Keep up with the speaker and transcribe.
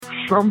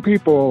some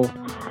people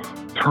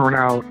turn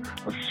out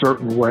a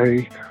certain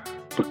way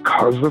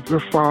because of their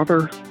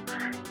father,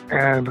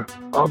 and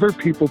other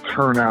people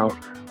turn out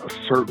a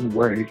certain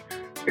way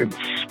in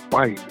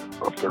spite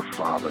of their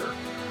father.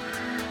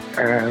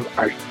 And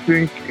I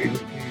think in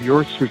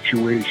your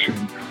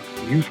situation,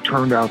 you've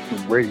turned out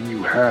the way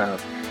you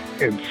have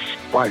in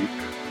spite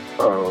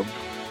of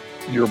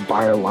your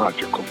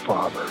biological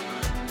father.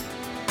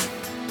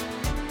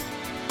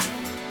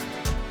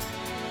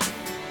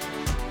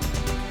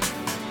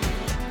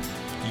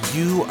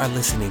 You are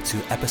listening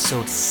to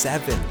episode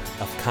 7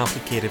 of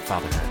Complicated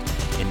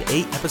Fatherhood, an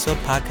 8-episode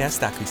podcast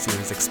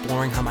docuseries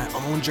exploring how my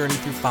own journey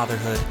through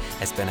fatherhood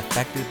has been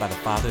affected by the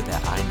father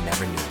that I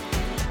never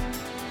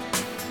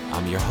knew.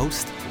 I'm your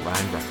host,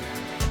 Ryan Rucker,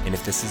 and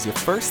if this is your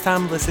first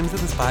time listening to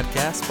this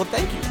podcast, well,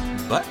 thank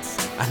you, but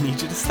I need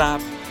you to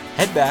stop,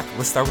 head back,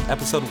 let's start with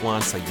episode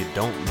 1 so you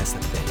don't miss a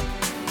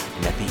thing.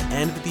 And at the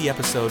end of the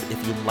episode,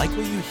 if you like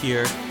what you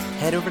hear,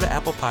 head over to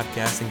Apple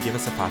Podcasts and give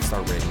us a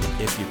 5-star rating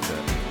if you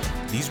could.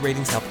 These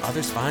ratings help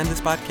others find this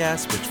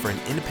podcast, which for an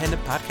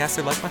independent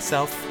podcaster like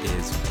myself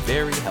is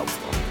very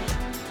helpful.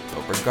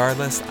 But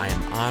regardless, I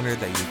am honored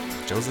that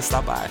you chose to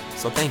stop by,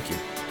 so thank you.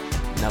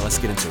 Now let's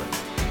get into it.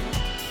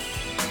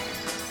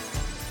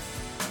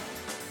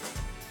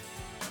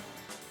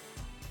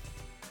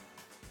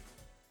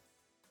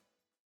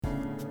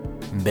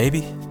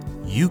 Baby,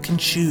 you can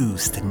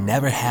choose to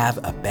never have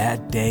a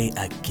bad day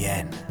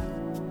again.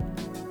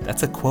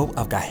 That's a quote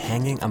I've got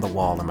hanging on the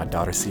wall in my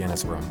daughter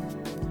Sienna's room.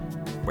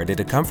 Where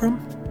did it come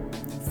from?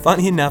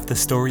 Funny enough, the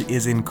story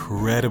is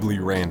incredibly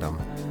random,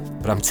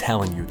 but I'm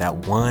telling you that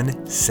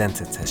one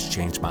sentence has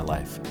changed my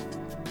life.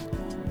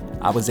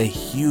 I was a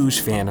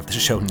huge fan of the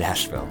show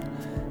Nashville.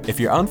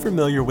 If you're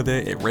unfamiliar with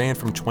it, it ran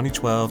from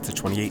 2012 to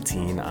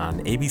 2018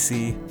 on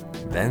ABC,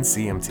 then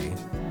CMT.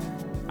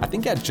 I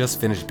think I'd just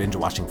finished binge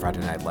watching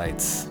Friday Night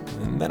Lights,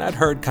 and then I'd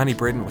heard Connie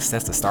Britton was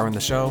set to star in the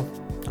show.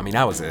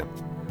 That was it.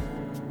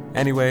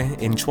 Anyway,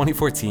 in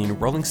 2014,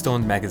 Rolling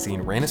Stone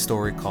magazine ran a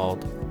story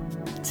called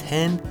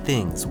 10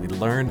 Things We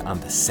Learned on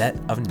the Set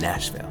of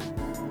Nashville.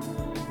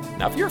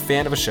 Now, if you're a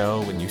fan of a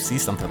show and you see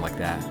something like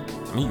that,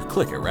 you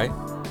click it, right?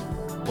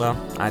 Well,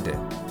 I did.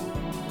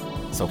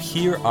 So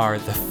here are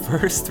the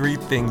first 3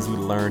 things we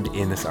learned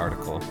in this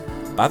article.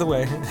 By the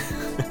way,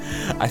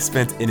 I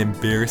spent an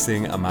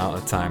embarrassing amount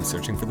of time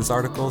searching for this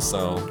article,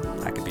 so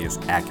I could be as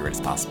accurate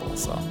as possible.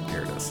 So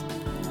here it is.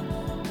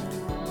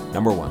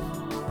 Number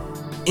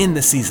 1. In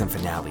the season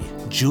finale,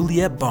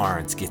 Juliet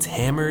Barnes gets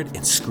hammered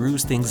and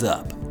screws things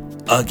up.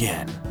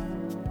 Again.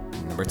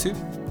 Number 2.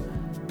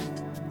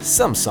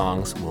 Some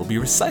songs will be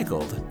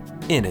recycled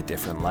in a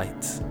different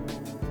light.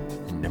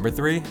 And number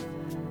 3.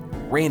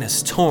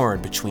 Raina's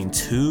torn between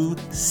 2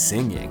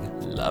 singing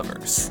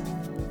lovers.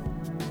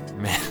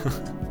 Man,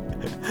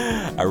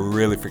 I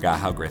really forgot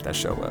how great that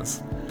show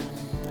was.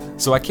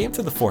 So I came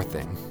to the 4th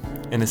thing,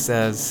 and it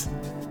says,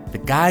 the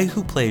guy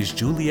who plays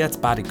Juliet's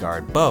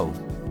bodyguard, Bo,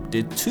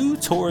 did 2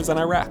 tours in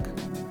Iraq.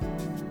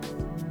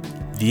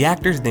 The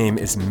actor's name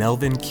is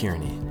Melvin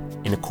Kearney.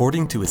 And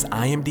according to his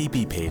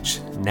IMDb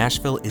page,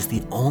 Nashville is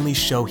the only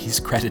show he's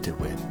credited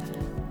with.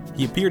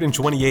 He appeared in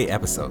 28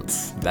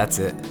 episodes. That's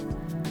it.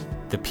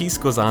 The piece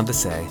goes on to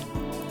say,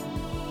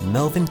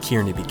 Melvin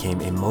Kearney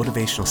became a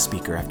motivational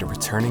speaker after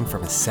returning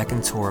from his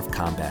 2nd tour of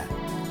combat,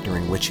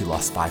 during which he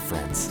lost 5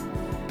 friends.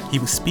 He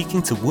was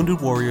speaking to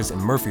wounded warriors in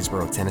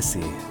Murfreesboro, Tennessee,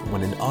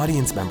 when an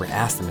audience member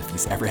asked him if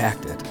he's ever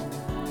acted.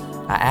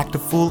 I act a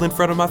fool in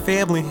front of my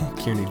family,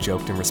 Kearney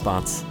joked in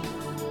response.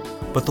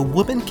 But the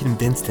woman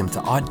convinced him to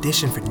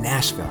audition for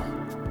Nashville,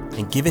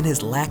 and given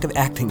his lack of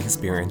acting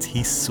experience,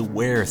 he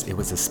swears it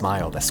was a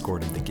smile that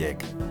scored him the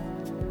gig.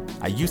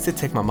 I used to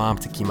take my mom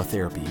to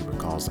chemotherapy, he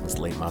recalls of his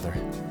late mother,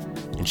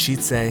 and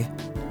she'd say,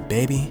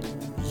 baby,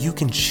 you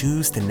can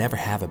choose to never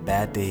have a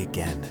bad day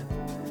again.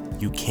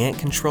 You can't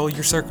control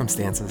your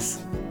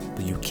circumstances,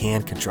 but you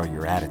can control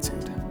your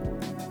attitude.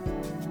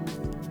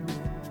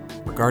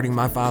 Regarding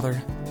my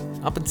father,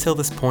 up until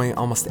this point,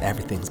 almost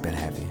everything's been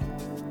heavy.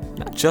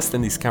 Not just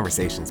in these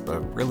conversations, but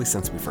really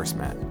since we first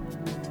met.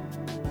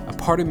 A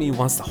part of me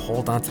wants to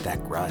hold on to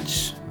that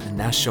grudge and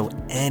not show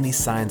any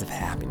signs of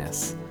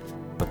happiness.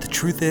 But the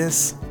truth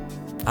is,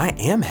 I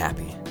am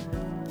happy.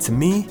 To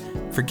me,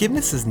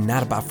 forgiveness is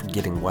not about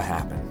forgetting what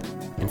happened.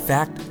 In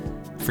fact,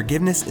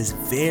 forgiveness is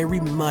very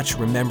much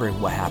remembering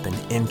what happened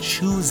and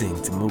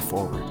choosing to move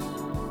forward.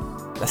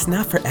 That's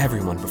not for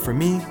everyone, but for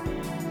me,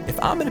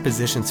 if I'm in a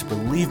position to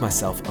relieve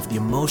myself of the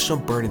emotional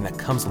burden that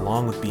comes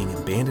along with being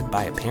abandoned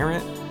by a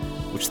parent,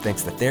 which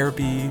thanks to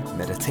therapy,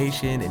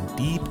 meditation, and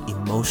deep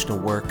emotional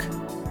work,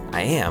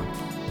 I am,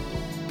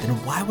 then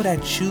why would I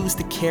choose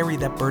to carry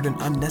that burden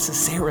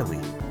unnecessarily?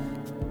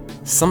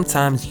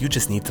 Sometimes you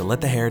just need to let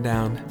the hair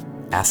down,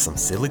 ask some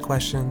silly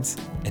questions,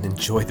 and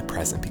enjoy the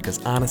present because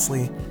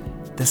honestly,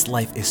 this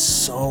life is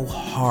so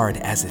hard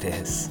as it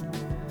is.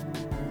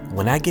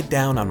 When I get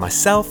down on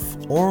myself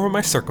or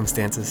my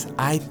circumstances,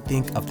 I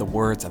think of the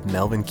words of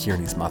Melvin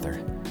Kearney's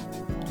mother.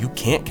 You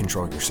can't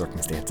control your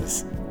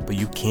circumstances, but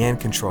you can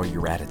control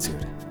your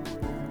attitude.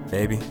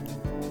 Baby,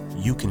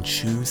 you can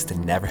choose to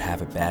never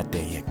have a bad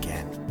day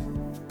again.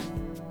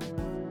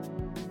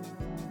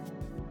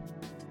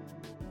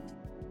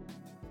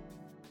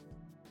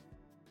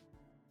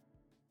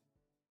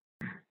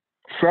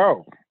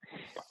 So,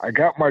 I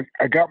got my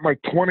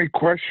 20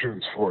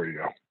 questions for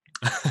you.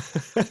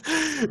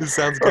 This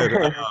sounds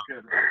good.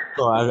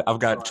 So I've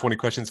got 20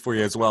 questions for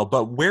you as well.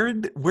 But where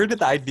did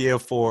the idea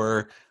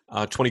for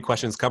 20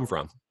 questions come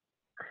from?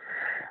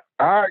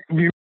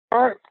 You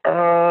know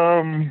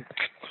what?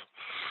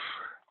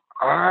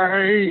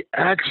 I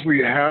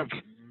actually have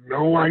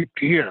no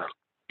idea,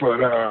 but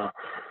for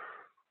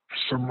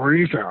some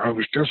reason I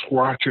was just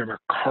watching a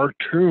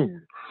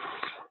cartoon,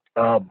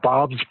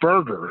 Bob's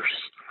Burgers,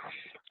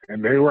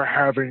 and they were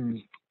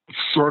having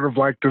sort of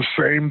like the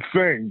same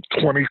thing,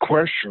 20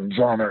 questions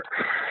on it.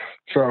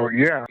 So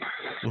yeah.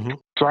 Mm-hmm.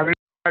 So I didn't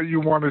know how you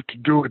wanted to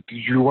do it.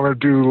 Did you want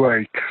to do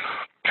like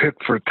tit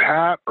for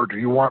tat, or do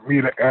you want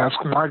me to ask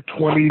my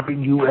 20,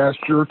 then you ask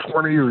your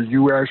 20, or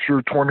you ask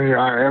your 20,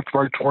 I ask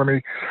my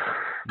 20?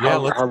 Yeah,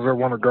 how does that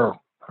want to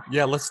go?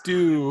 Yeah, let's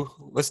do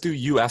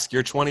you ask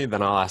your 20,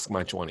 then I'll ask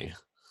my 20.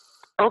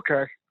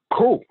 Okay,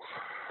 cool.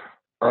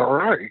 All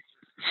right.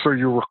 So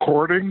you're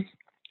recording?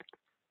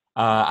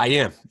 I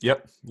am.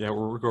 Yep. Yeah,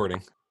 we're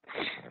recording.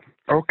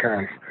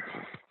 Okay.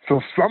 So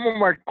some of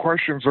my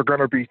questions are going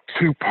to be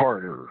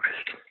two-parters.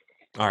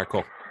 All right,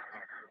 cool.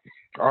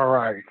 All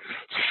right.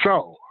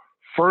 So,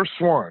 first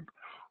one,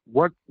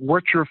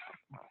 what's your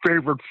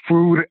favorite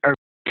food as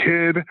a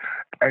kid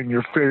and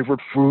your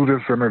favorite food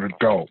as an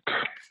adult?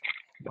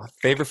 My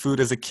favorite food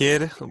as a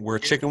kid were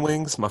chicken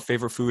wings. My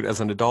favorite food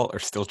as an adult are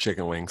still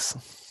chicken wings.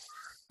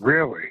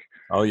 Really?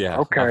 Oh yeah.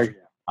 Okay.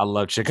 I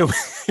love chicken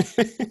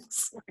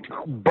wings.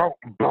 Bone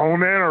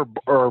in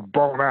or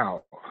bone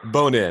out?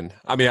 Bone in.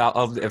 I mean,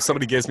 I'll if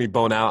somebody gives me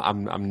bone out,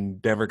 I'm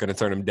never going to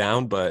turn them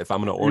down. But if I'm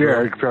going to order,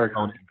 yeah, exactly.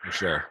 Bone in for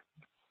sure.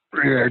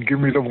 Yeah, give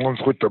me the ones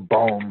with the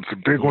bones, the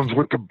big ones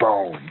with the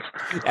bones.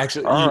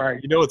 Actually, right.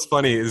 You know what's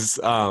funny is,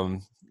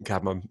 God,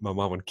 my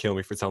mom would kill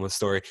me for telling this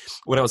story.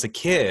 When I was a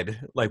kid,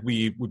 like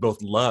we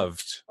both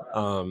loved,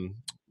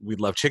 we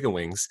loved chicken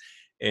wings,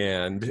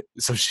 and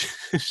so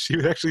she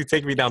would actually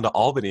take me down to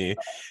Albany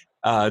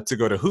to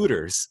go to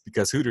Hooters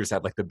because Hooters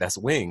had like the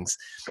best wings.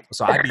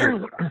 So I'd be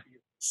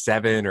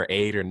 7 or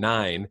 8 or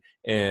 9,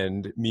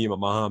 and me and my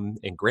mom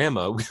and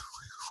grandma,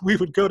 we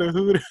would go to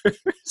Hooters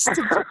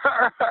to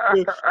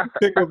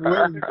pick up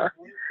wings.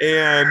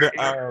 And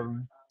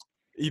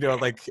you know,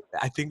 like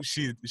I think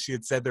she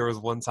had said there was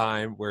one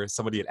time where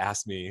somebody had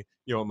asked me,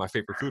 you know, what my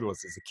favorite food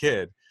was as a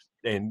kid.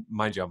 And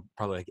mind you, I'm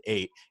probably like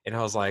 8, and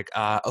I was like,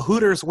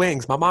 Hooters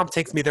wings. My mom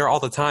takes me there all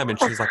the time, and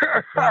she's like,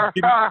 can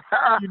you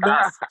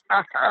not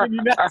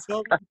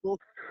tell people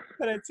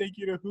that I take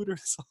you to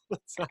Hooters all the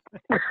time?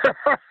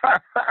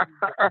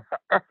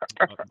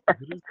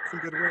 Some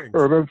good wings.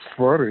 Oh, that's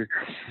funny.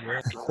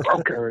 Yeah.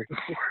 Okay,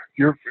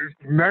 your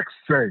next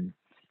thing,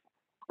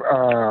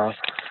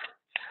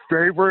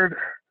 favorite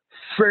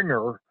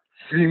singer,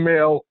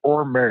 female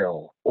or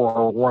male,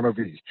 or one of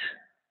each?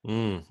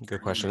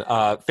 Good question.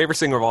 Favorite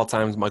singer of all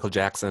time is Michael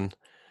Jackson.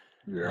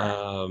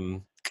 Yeah.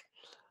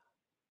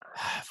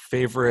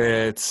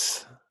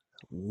 Favorite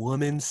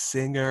woman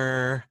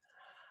singer.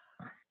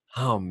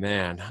 Oh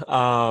man.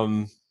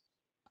 I'm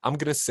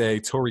gonna say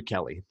Tori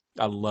Kelly.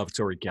 I love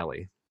Tori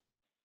Kelly.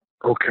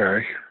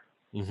 Okay.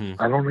 Mm-hmm.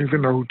 I don't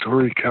even know who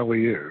Tori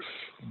Kelly is.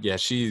 Yeah,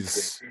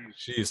 she's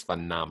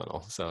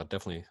phenomenal. So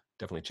definitely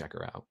check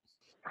her out.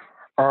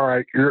 All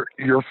right,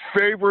 your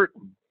favorite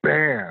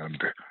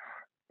band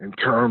in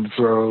terms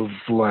of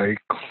like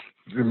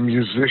the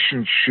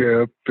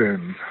musicianship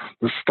and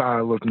the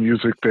style of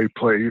music they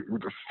play.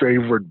 The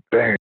favorite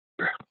band.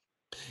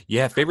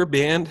 Yeah, favorite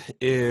band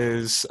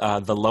is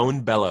the Lone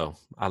Bellow.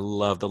 I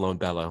love the Lone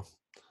Bellow.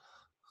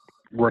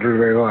 What are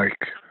they like?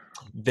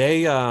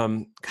 They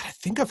I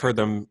think I've heard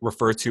them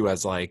referred to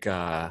as like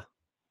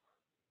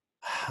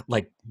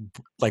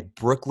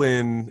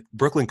Brooklyn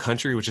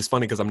country, which is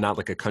funny because I'm not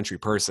like a country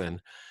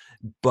person,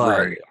 but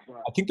Right.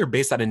 I think they're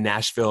based out of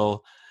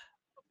Nashville.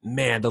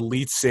 Man, the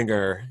lead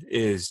singer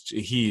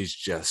he's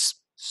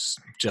just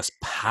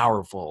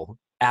powerful,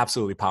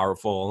 absolutely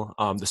powerful.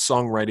 The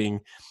songwriting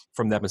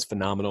from them is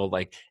phenomenal.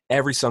 Like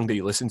every song that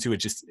you listen to,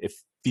 it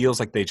feels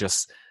like they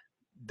just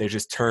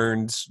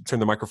turned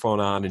the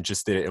microphone on and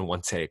just did it in one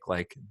take.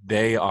 Like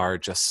they are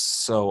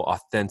just so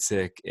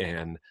authentic,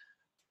 and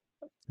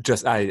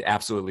I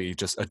absolutely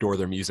just adore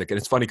their music. And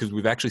it's funny because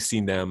we've actually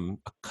seen them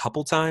a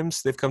couple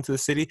times. They've come to the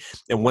city,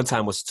 and one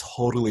time was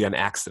totally an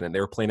accident. They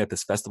were playing at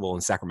this festival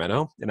in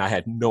Sacramento, and I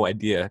had no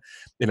idea.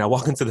 And I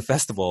walk into the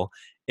festival,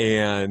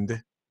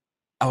 and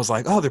I was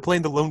like, oh, they're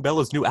playing the Lone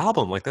Bellows' new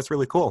album. Like, that's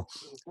really cool.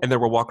 And then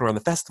we're walking around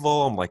the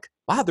festival. I'm like,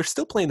 wow, they're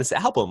still playing this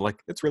album.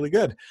 Like, it's really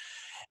good.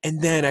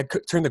 And then I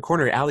turned the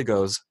corner, and Allie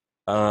goes,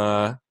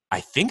 I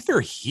think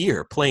they're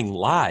here playing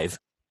live.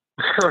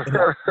 And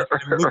I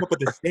look up at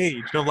the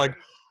stage, and I'm like,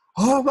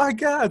 oh my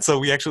God. So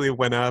we actually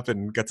went up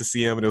and got to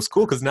see them, and it was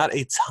cool because not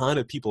a ton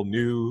of people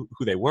knew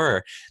who they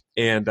were.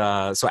 And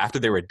so after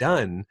they were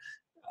done,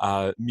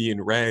 me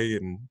and Ray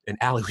and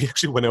Allie, we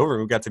actually went over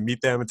and we got to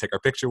meet them and take our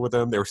picture with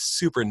them. They were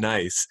super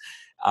nice.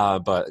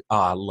 But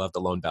I love the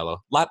Lone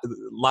Bellow. Lot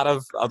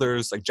of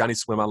others like Johnny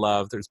Swim I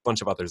love. There's a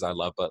bunch of others I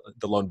love, but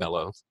the Lone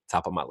Bellow,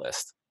 top of my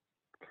list.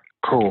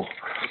 Cool.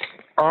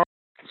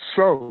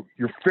 So,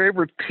 your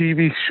favorite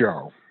TV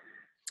show?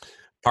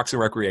 Parks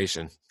and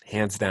Recreation,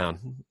 hands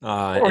down.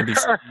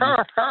 NBC.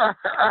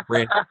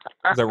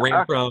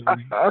 ran from,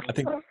 I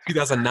think,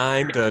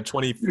 2009 to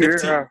 2015, Yeah, I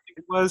think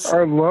it was.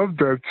 I love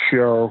that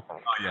show. Oh,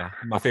 yeah.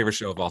 My favorite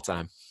show of all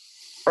time.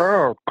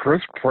 Oh,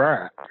 Chris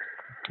Pratt.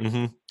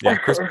 Mm-hmm. Yeah,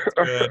 Chris Pratt's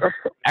good.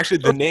 Actually,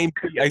 the name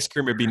Be Ice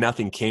Cream or Be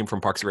Nothing came from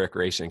Parks and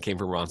Recreation, came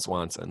from Ron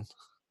Swanson.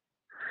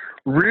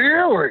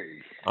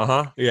 Really?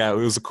 Uh-huh. Yeah, it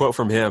was a quote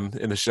from him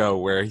in the show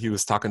where he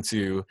was talking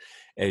to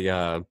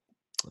a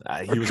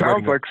It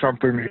sounds like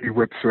something he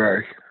would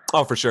say.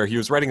 Oh, for sure. He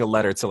was writing a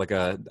letter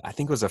to I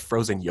think it was a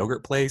frozen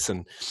yogurt place.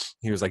 And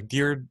he was like,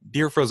 dear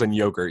frozen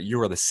yogurt, you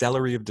are the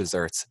celery of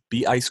desserts.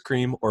 Be ice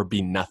cream or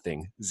be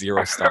nothing.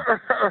 0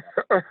 star.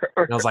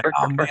 And I was like,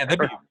 oh man,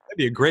 that'd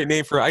be a great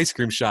name for an ice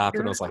cream shop.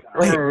 And I was like,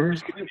 wait,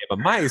 but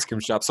my ice cream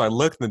shop. So I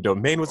looked and the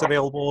domain was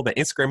available. The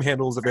Instagram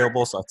handle was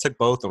available. So I took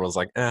both and was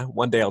like,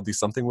 one day I'll do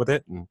something with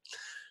it. And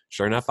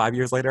sure enough, 5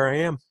 years later, I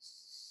am.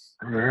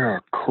 Yeah,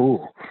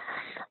 cool.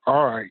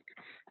 All right.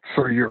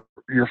 So your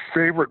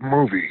favorite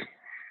movie?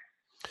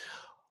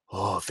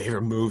 Oh,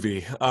 favorite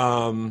movie.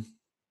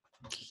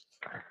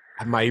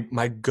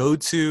 My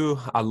go-to,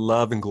 I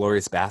love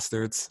Inglourious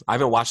Bastards. I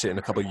haven't watched it in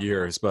a couple of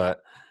years,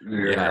 but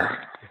yeah,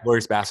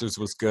 Inglourious Bastards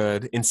was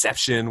good.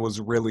 Inception was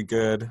really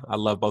good. I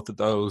love both of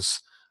those.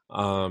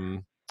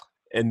 And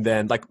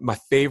then like my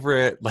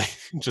favorite, like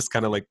just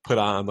kind of like put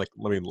on, like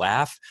let me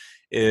laugh,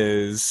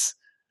 is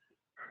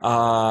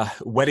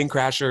Wedding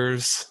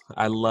Crashers.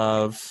 I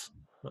love.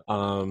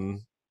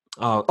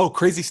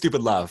 Crazy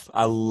Stupid Love.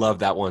 I love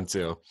that one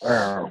too.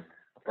 Right.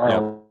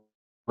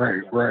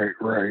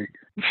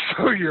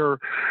 So your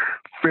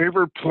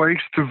favorite place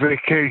to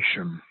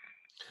vacation?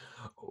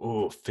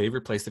 Oh,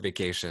 favorite place to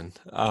vacation.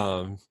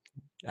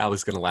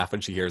 Allie's gonna laugh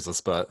when she hears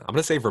this, but I'm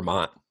gonna say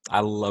Vermont.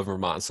 I love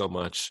Vermont so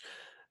much.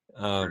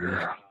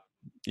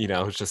 It's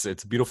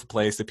a beautiful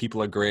place. The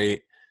people are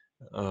great.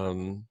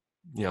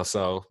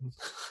 So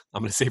I'm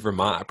gonna say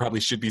Vermont. I probably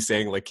should be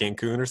saying like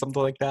Cancun or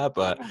something like that,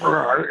 but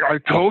I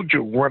told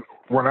you when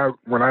I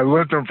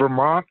lived in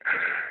Vermont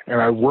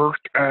and I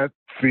worked at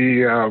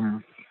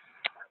the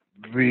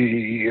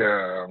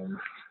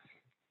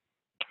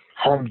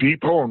Home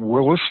Depot in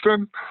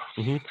Williston.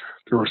 Mm-hmm.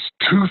 There was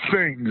two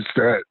things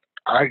that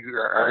I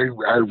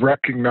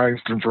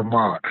recognized in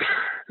Vermont.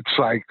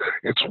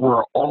 It's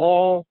where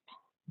all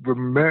the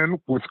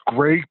men with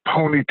gray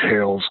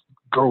ponytails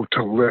go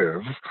to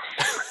live.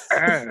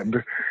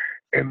 And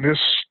in this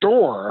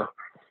store,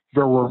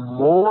 there were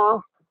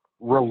more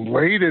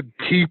related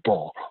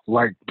people,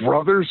 like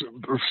brothers.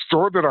 The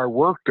store that I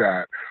worked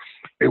at,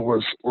 it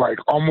was like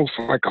almost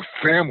like a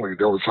family.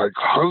 There was like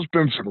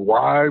husbands and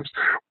wives,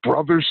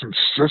 brothers and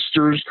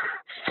sisters,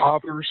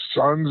 fathers,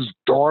 sons,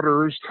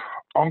 daughters,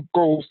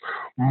 uncles,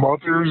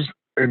 mothers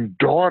and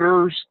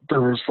daughters.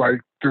 There was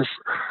like this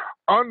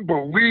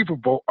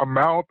unbelievable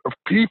amount of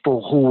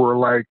people who were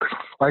like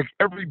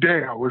every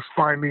day I was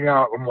finding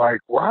out, I'm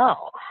like,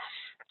 wow,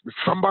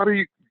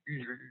 somebody,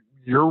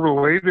 you're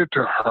related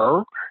to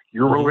her,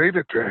 you're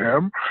related to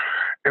him.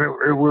 And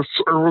it was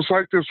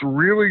like this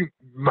really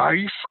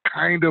nice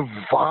kind of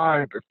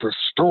vibe at the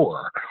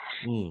store.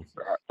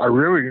 I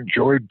really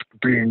enjoyed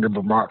being in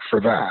Vermont for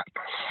that.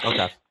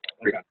 Okay.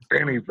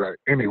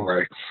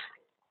 Anyway,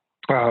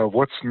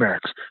 what's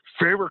next?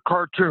 Favorite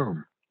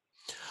cartoon?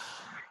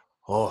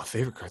 Oh,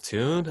 favorite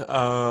cartoon?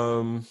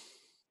 Oh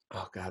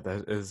God,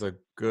 that is a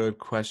good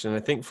question. I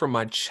think from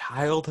my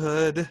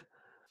childhood.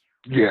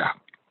 Yeah.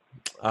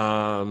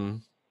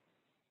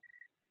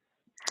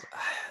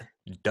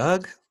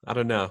 Doug? I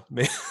don't know.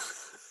 Maybe.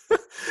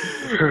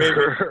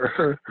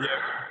 Yeah,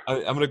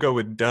 I'm gonna go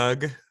with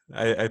Doug.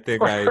 I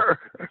think I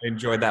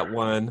enjoyed that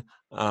one.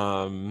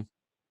 Or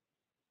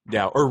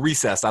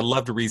Recess. I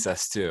loved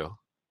Recess too.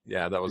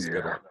 Yeah, that was a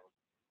good one.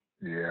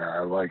 Yeah,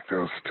 I like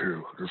those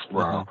two as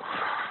well.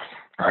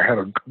 I had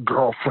a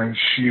girlfriend,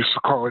 she used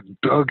to call it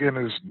Doug and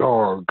his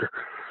dog.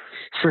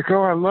 It's like,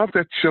 oh, I love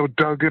that show,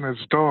 Doug and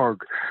his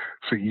dog.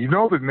 So you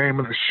know the name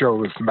of the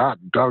show is not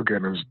Doug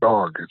and his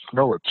dog.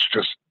 It's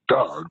just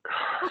Doug.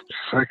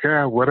 It's like,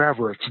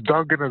 whatever. It's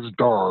Doug and his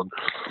dog.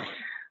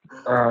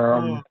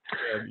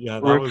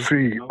 Let's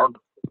see.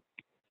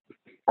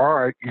 All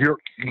right,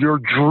 your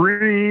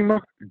dream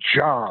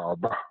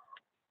job.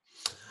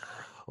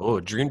 Oh,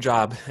 dream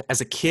job.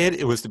 As a kid,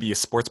 it was to be a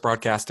sports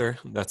broadcaster.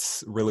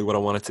 That's really what I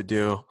wanted to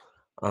do.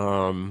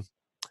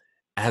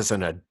 As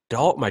an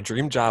adult, my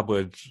dream job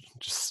would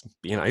just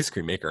be an ice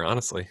cream maker,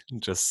 honestly.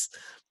 Just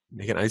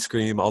making ice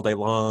cream all day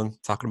long,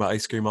 talking about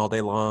ice cream all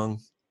day long.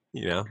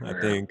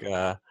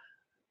 I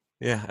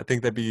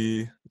think it'd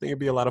be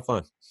a lot of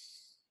fun.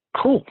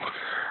 Cool.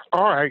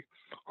 All right.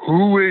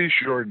 Who is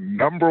your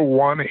number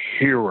one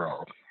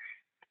hero?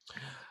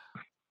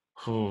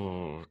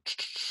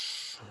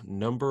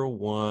 number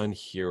one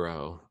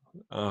hero.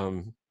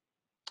 I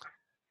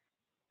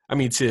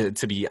mean,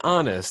 to be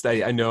honest,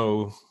 I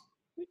know,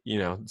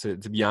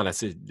 to be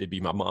honest, it'd be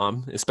my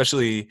mom,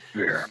 especially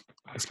Yeah,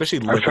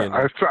 looking.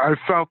 I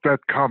felt that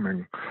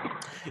coming.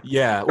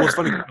 Yeah, well, it's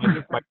funny.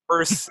 My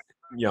first,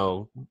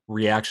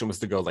 reaction was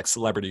to go like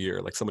celebrity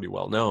or like somebody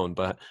well known,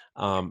 but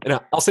and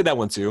I'll say that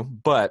one too.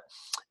 But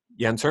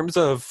yeah, in terms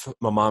of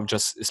my mom,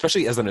 just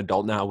especially as an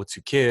adult now with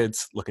two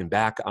kids, looking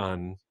back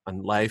on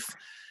life,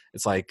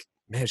 it's like,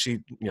 man,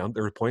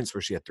 there were points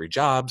where she had three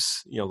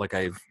jobs. Like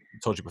I've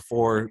told you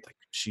before, like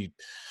she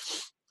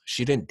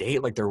didn't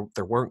date. Like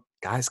there weren't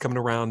guys coming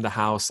around the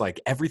house.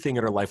 Like everything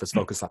in her life was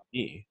focused on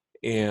me.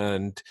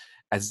 And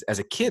as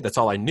a kid, that's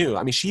all I knew.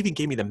 I mean, she even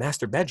gave me the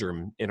master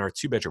bedroom in our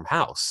 2-bedroom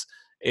house.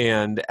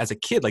 And as a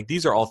kid, like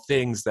these are all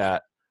things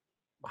that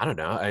I don't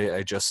know.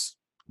 I just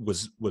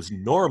was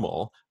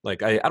normal.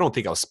 Like I don't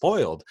think I was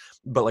spoiled,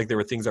 but like there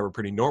were things that were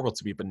pretty normal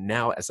to me. But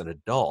now as an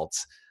adult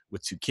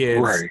with two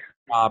kids, Right,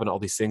 job and all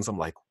these things, I'm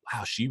like,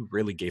 wow, she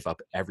really gave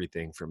up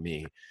everything for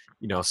me.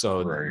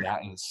 So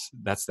right.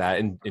 that's that.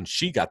 And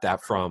she got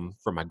that from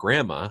my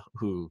grandma,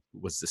 who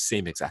was the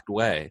same exact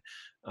way.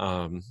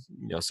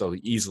 So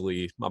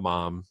easily my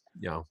mom,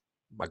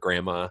 my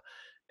grandma,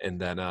 and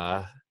then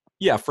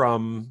yeah,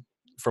 from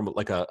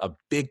like a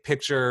big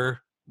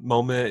picture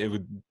moment, it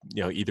would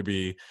either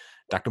be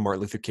Dr.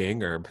 Martin Luther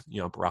King or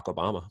Barack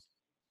Obama.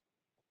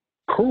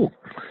 Cool.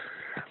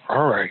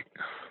 All right.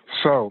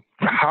 So,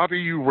 how do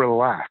you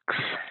relax?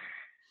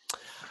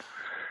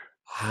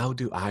 How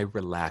do I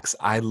relax?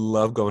 I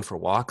love going for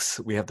walks.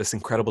 We have this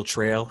incredible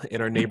trail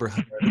in our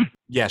neighborhood.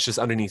 Yeah, it's just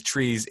underneath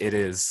trees. It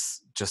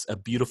is just a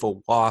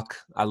beautiful walk.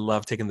 I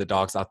love taking the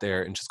dogs out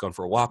there and just going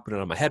for a walk,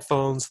 putting on my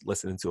headphones,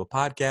 listening to a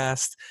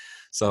podcast.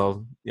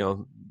 So,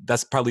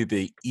 that's probably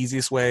the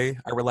easiest way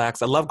I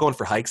relax. I love going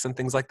for hikes and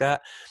things like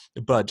that.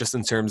 But just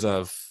in terms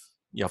of,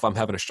 if I'm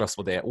having a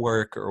stressful day at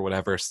work or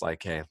whatever, it's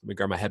like, hey, let me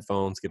grab my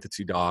headphones, get the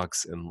two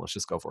dogs, and let's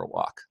just go for a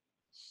walk.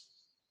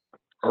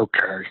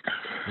 Okay.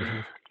 Mm-hmm.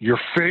 Your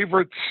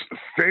favorite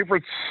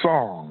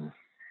song?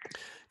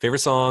 Favorite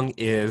song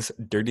is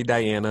Dirty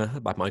Diana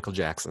by Michael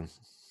Jackson.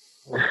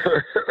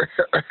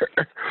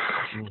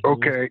 Mm-hmm.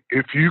 Okay.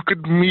 If you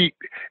could meet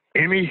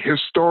any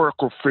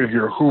historical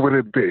figure, who would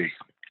it be?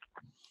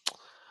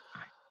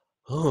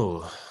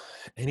 Oh,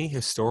 any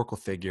historical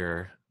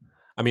figure.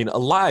 I mean,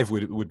 alive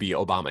would be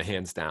Obama,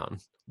 hands down.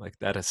 Like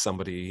that is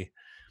somebody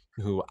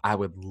who I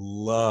would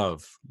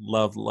love,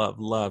 love, love,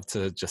 love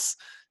to just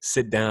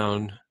sit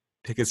down,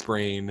 pick his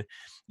brain,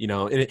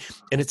 and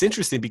it's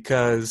interesting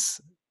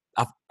because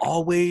I've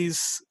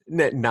always,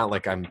 not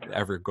like I'm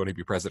ever going to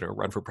be president or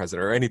run for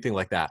president or anything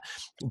like that,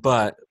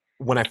 but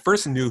when I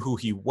first knew who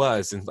he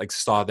was and like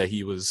saw that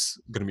he was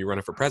going to be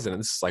running for president,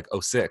 this is like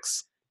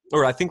 06,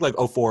 or I think like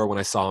 04 when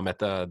I saw him at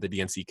the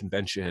DNC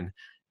convention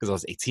because I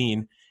was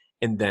 18.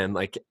 And then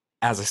like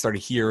as I started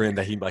hearing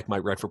that he like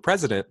might run for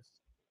president,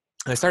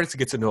 I started to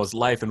get to know his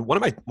life. And one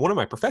of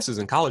my professors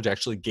in college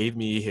actually gave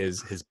me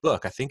his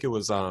book. I think it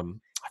was I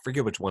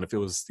forget which one, if it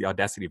was The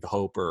Audacity of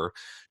Hope or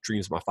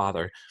Dreams of My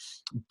Father.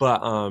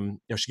 But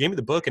she gave me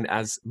the book, and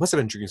as must have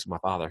been Dreams of My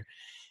Father.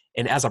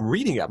 And as I'm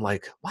reading it, I'm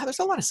like, wow, there's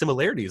a lot of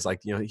similarities. Like,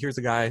 here's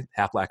a guy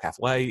half black, half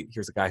white.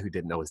 Here's a guy who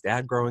didn't know his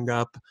dad growing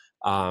up.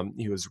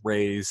 He was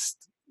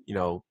raised,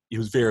 he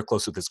was very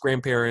close with his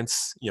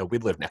grandparents. We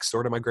lived next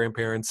door to my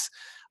grandparents.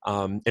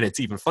 And it's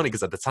even funny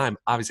because at the time,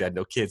 obviously I had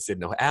no kids, didn't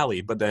know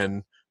Allie, but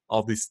then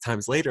all these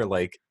times later,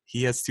 like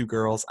he has two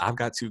girls, I've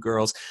got two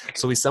girls.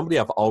 So he's somebody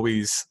I've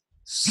always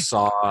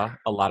saw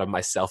a lot of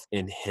myself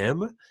in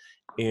him.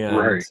 And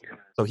Right.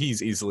 so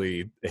he's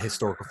easily a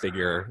historical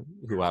figure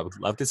who I would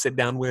love to sit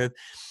down with.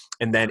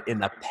 And then in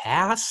the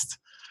past,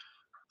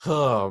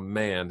 oh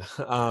man,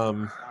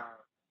 I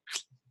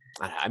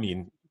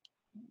mean,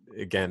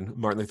 again,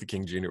 Martin Luther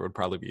King Jr. would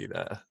probably be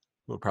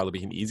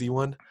an easy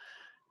one.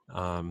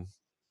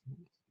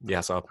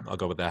 Yeah, so I'll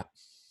go with that.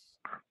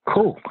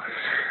 Cool.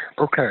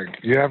 Okay.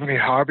 Do you have any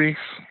hobbies?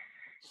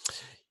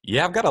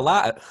 Yeah, I've got a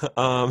lot.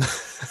 I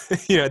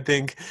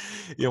think,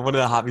 one of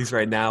the hobbies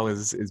right now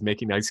is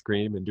making ice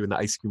cream and doing the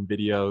ice cream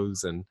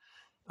videos. And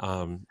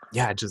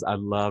yeah, I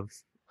love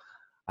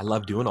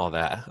doing all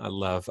that. I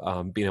love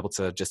being able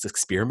to just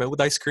experiment with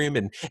ice cream.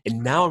 And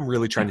now I'm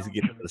really trying to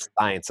get into the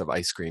science of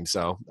ice cream.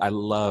 So I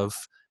love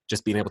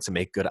just being able to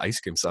make good ice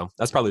cream. So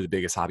that's probably the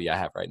biggest hobby I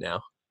have right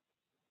now.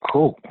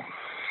 Cool.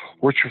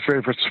 What's your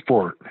favorite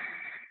sport?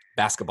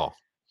 Basketball.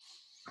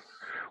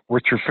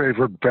 What's your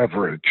favorite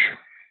beverage?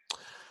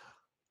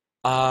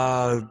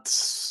 I'm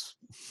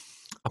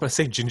gonna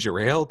say ginger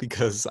ale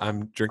because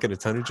I'm drinking a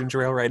ton of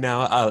ginger ale right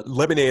now.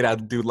 Lemonade, I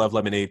do love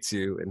lemonade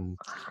too, and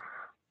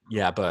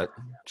yeah, but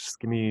just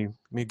give me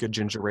a good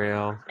ginger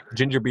ale,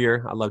 ginger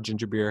beer. I love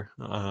ginger beer.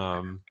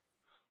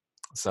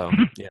 So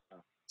yeah,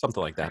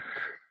 something like that.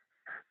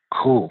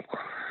 Cool.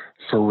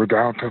 So we're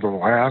down to the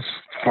last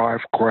 5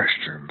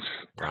 questions.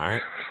 All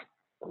right.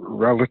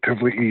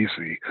 Relatively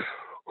easy.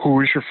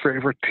 Who is your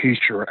favorite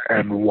teacher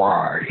and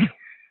why?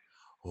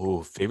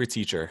 Oh, favorite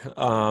teacher.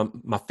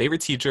 My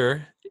favorite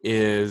teacher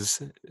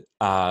is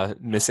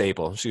Miss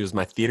Abel. She was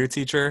my theater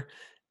teacher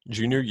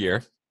junior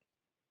year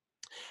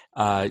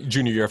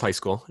of high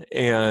school.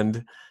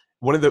 And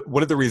one of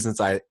the reasons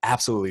I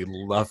absolutely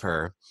love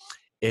her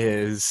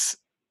is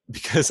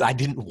because I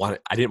didn't want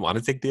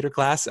to take theater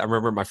class. I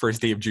remember my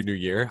first day of junior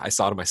year, I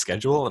saw it on my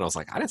schedule and I was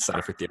like, I didn't sign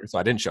up for theater, so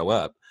I didn't show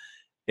up.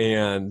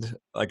 And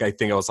like, I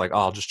think I was like, oh,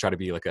 I'll just try to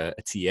be like a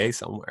TA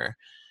somewhere.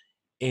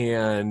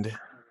 And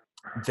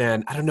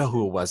then I don't know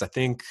who it was. I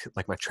think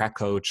like my track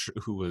coach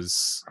who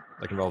was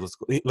like involved in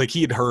school, like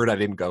he had heard I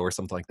didn't go or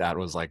something like that.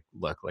 Was like,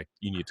 look, like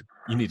you need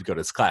to go to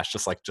this class.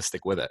 Just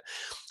stick with it.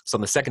 So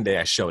on the second day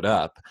I showed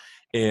up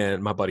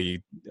and my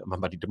buddy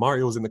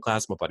DeMario was in the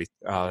class. My buddy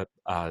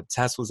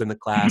Tess was in the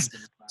class.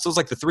 So it was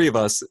like the three of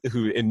us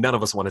and none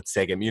of us wanted to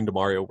take it. Me and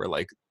DeMario were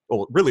like,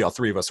 well, really all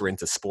three of us were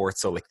into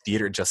sports. So like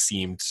theater just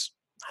seemed,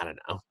 I don't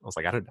know. I was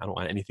like, I don't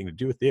want anything to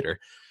do with theater.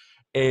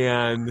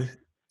 And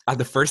on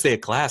the first day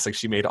of class, like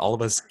she made all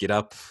of us get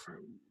up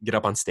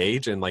on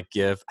stage and like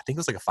give, I think it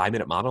was like a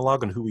 5-minute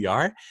monologue on who we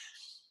are.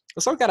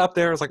 So I got up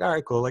there. I was like, all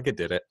right, cool. Like I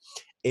did it.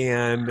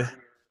 And,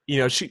 you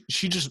know, she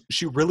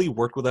really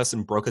worked with us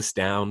and broke us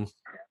down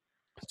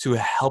to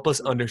help us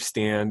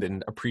understand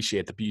and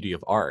appreciate the beauty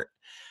of art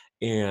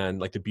and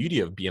like the beauty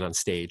of being on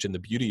stage and the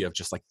beauty of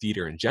just like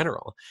theater in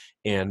general.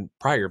 And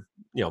prior,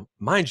 you know,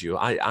 mind you,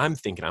 I'm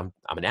thinking I'm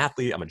an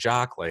athlete, I'm a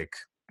jock, like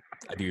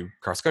I do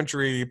cross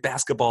country,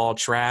 basketball,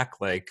 track.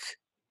 Like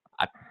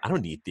I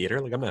don't need theater.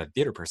 Like I'm not a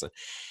theater person.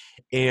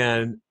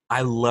 And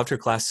I loved her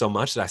class so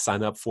much that I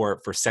signed up for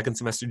second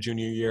semester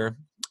junior year.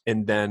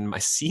 And then my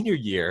senior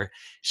year,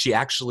 she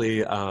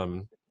actually, it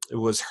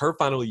was her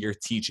final year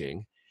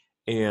teaching.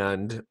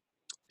 And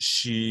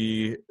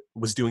she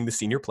was doing the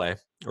senior play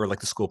or like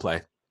the school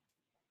play.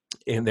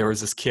 And there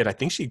was this kid, I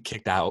think she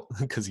kicked out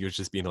because he was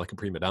just being like a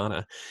prima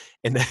donna.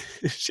 And then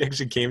she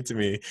actually came to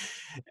me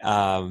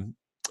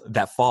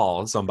that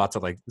fall. So I'm about to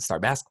like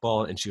start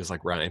basketball. And she was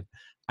like, Ryan,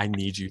 I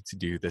need you to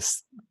do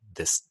this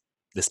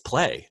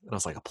play. And I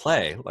was like, a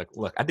play? Like,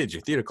 look, I did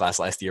your theater class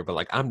last year, but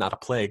like, I'm not a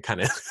play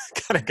kind of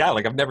guy.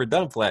 Like I've never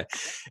done a play.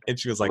 And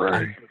she was like,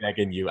 right. I'm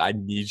begging you, I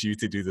need you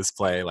to do this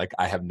play. Like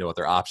I have no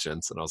other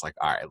options. And I was like,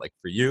 all right, like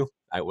for you,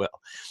 I will.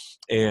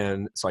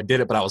 And so I did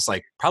it, but I was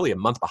like probably a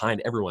month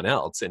behind everyone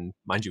else. And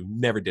mind you,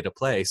 never did a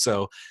play.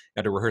 So I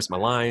had to rehearse my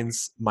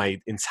lines. My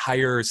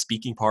entire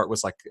speaking part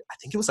was like, I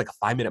think it was like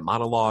a 5-minute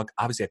monologue.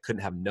 Obviously I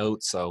couldn't have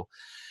notes. So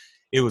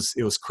it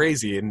was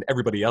crazy. And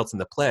everybody else in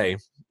the play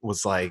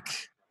was like,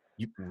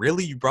 you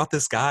brought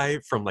this guy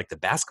from like the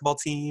basketball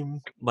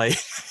team, like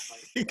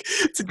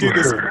to do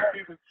this.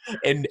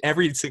 And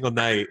every single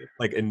night,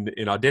 like in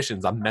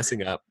auditions, I'm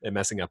messing up. And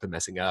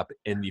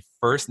the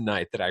first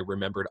night that I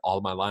remembered all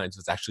of my lines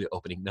was actually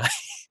opening night.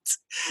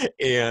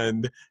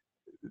 And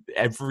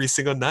every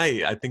single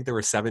night, I think there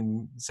were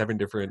seven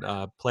different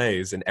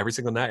plays, and every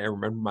single night I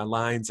remember my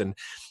lines, and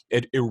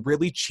it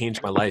really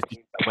changed my life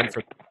because I went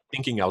from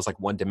thinking I was like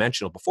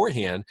one-dimensional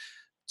beforehand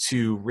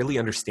to really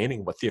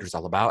understanding what theater is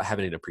all about,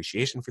 having an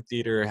appreciation for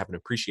theater, having an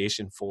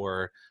appreciation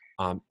for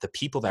the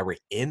people that were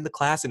in the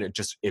class, and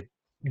it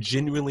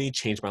genuinely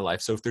changed my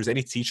life. So if there's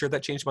any teacher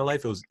that changed my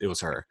life, it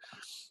was her.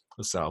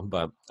 So,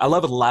 but I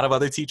love a lot of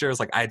other teachers.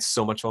 Like I had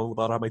so much fun with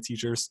a lot of my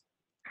teachers.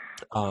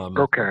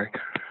 Okay.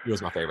 He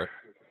was my favorite.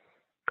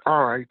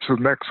 All right. So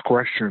next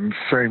question,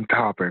 same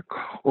topic.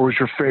 What was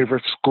your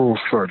favorite school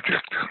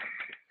subject?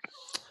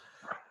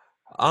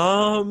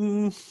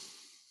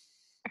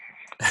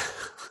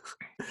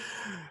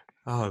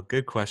 Oh,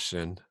 good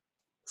question.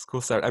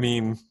 School start. I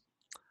mean,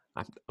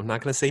 I'm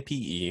not going to say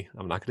PE.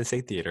 I'm not going to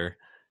say theater.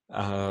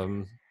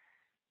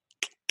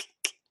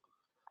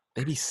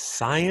 Maybe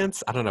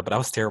science. I don't know, but I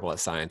was terrible at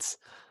science.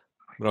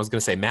 But I was going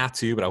to say math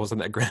too, but I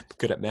wasn't that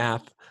good at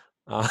math.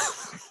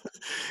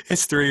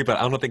 History, but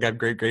I don't think I have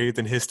great grades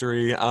in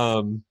history.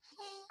 I'm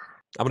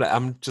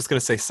just going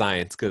to say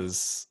science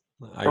because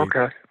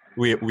okay.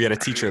 We had a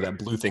teacher that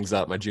blew things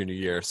up my junior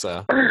year,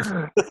 so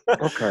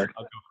okay.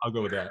 I'll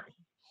go with that.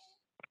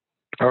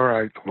 All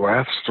right,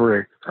 last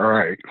three. All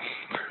right,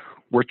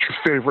 what's your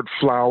favorite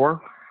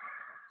flower?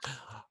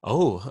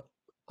 Oh,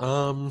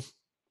 I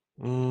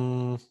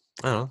don't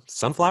know,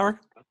 sunflower.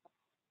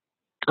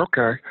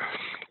 Okay,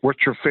 what's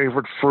your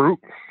favorite fruit?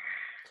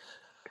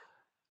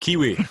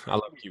 Kiwi. I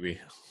love kiwi.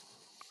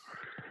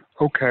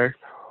 Okay,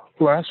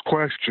 last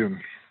question.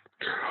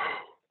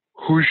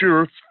 Who's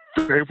your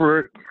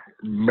favorite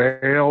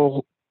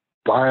male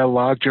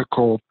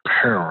biological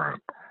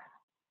parent?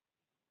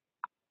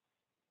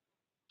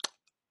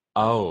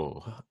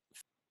 Oh,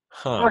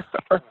 huh.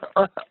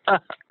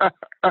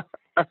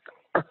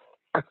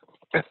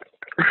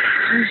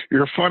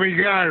 You're a funny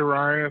guy,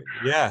 Ryan.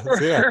 Yeah.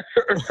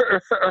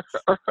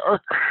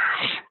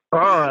 All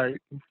right.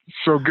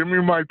 So give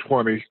me my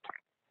 20.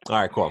 All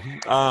right, cool.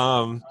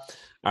 All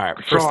right.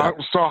 So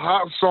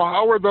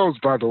how were those,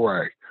 by the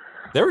way?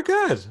 They were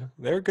good.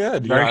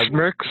 Nice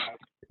mix.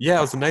 Yeah,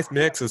 it was a nice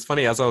mix. It was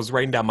funny. As I was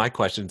writing down my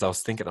questions, I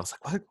was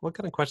like, what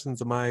kind of questions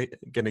am I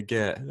gonna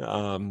get?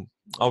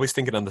 Always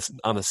thinking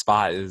on the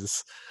spot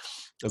is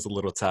a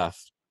little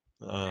tough.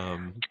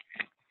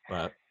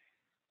 But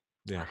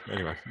Yeah.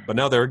 Anyway, but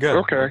no, they were good.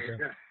 Okay.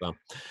 So, all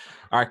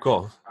right,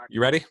 cool.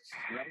 You ready?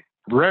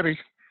 Ready.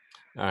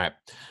 All right.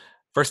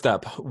 First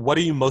up, what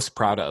are you most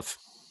proud of?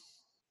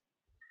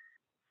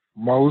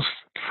 Most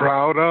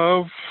proud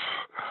of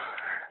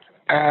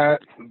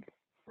at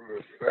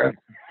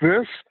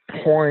this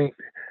point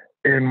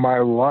in my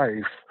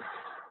life,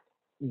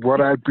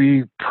 what I'd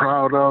be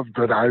proud of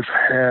that I've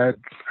had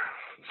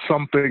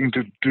something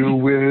to do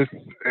with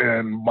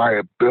and my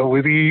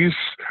abilities,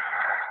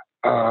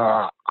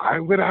 I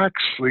would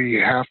actually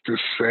have to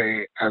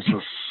say as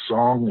a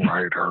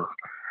songwriter,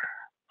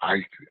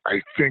 I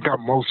think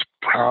I'm most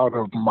proud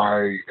of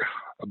my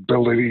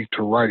ability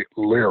to write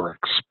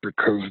lyrics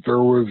because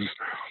there was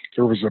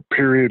a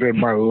period in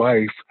my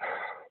life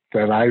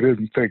that I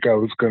didn't think I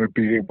was going to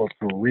be able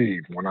to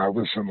read. When I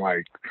was in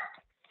like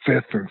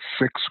 5th and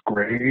 6th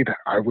grade,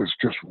 I was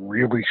just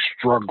really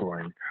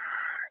struggling.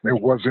 And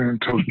it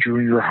wasn't until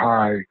junior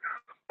high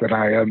that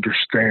I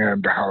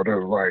understand how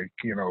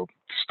to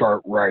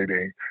start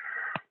writing.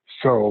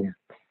 So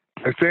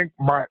I think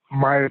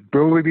my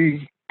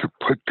ability to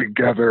put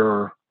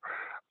together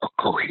a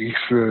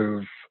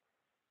cohesive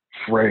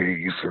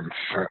phrase and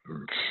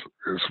sentence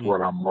is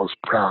what I'm most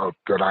proud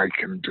that I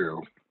can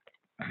do.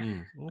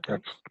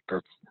 Okay.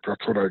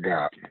 That's what I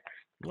got.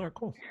 All right,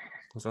 cool.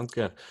 That sounds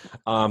good.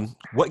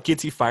 What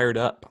gets you fired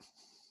up?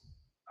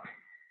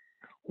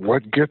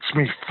 What gets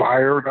me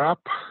fired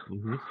up?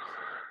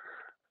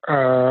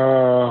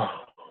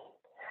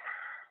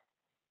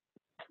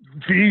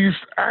 These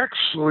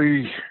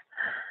actually,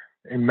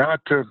 and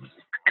not to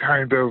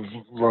kind of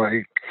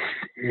like,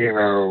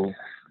 I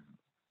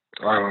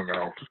don't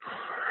know.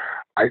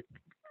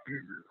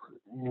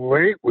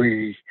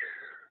 Lately,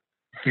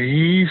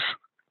 these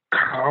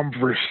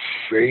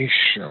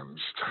conversations,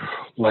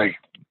 like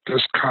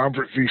these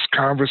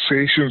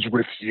conversations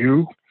with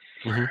you,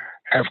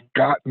 have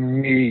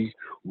gotten me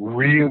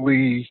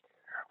really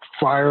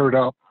fired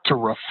up to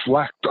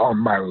reflect on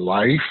my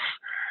life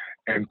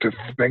and to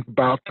think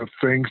about the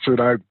things that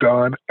I've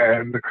done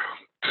and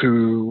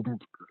to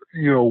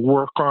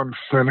work on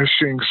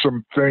finishing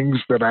some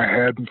things that I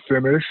hadn't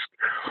finished.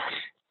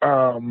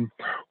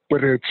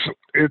 But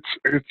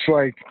it's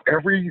like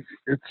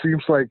it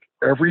seems like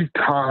every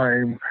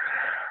time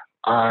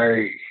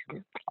I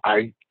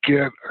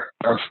get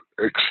a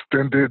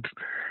extended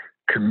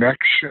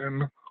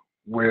connection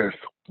with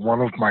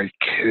one of my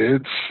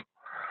kids,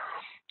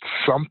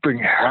 something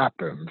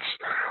happens.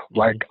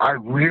 Like I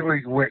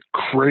really went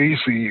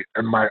crazy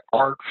in my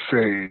art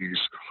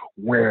phase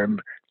when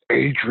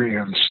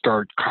Adrian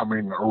started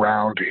coming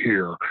around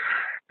here,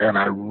 and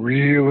I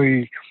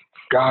really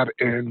got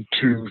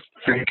into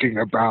thinking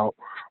about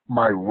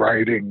my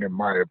writing and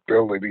my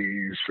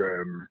abilities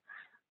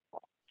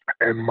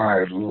and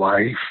my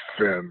life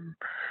and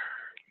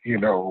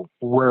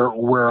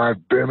where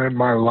I've been in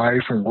my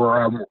life and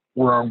where I'm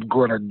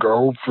going to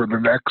go for the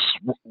next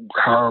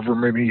however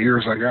many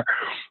years I got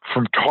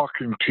from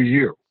talking to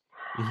you.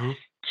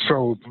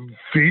 So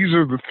these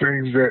are the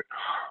things that,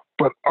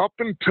 but up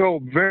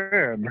until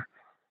then,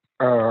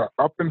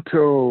 up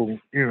until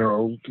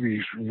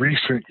these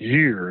recent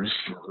years,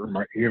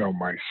 my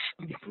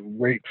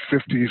late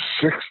 50s,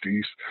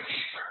 60s,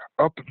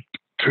 up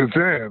to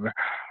then,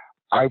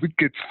 I would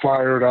get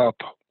fired up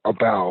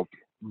about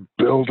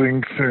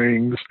building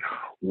things,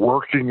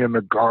 working in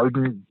the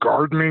garden.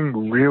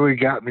 Gardening really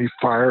got me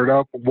fired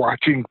up.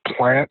 Watching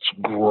plants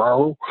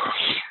grow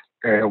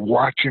and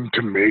watching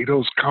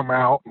tomatoes come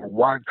out,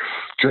 and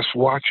just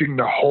watching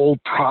the whole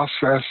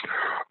process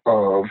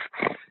of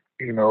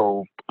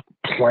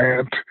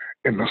plant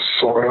in the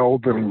soil,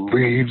 then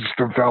leaves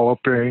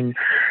developing,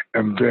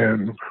 and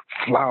then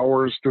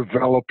flowers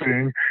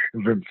developing,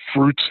 and then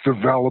fruits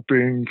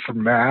developing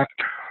from that.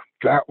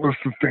 That was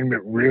the thing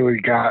that really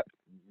got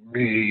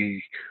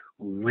me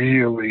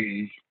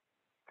really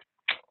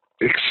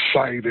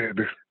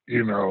excited,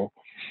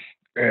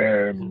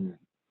 and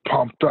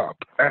pumped up.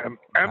 And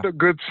a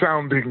good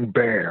sounding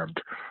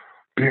band.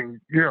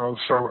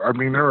 So I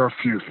mean there are a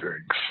few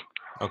things.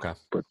 Okay.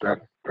 But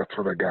that's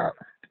what I got.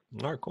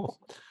 All right, cool.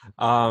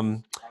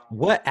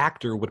 What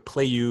actor would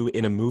play you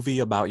in a movie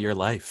about your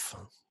life?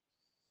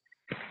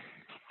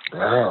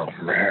 Oh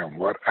man,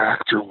 what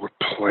actor would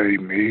play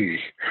me?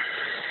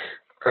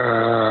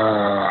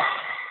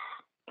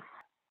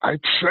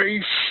 I'd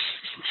say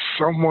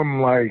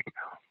someone like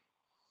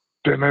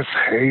Dennis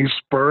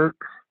Haysbert.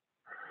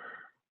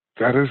 Is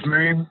that his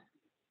name?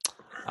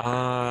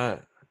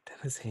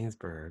 Dennis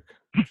Haysbert.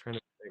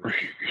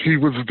 He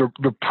was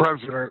the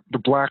president, the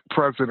black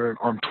president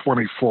on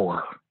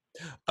 24.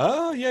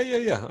 Oh,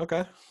 yeah.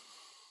 Okay.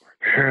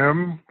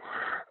 Him,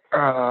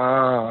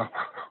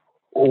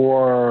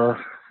 or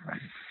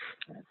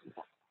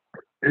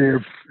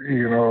if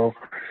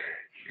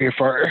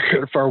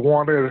I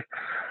wanted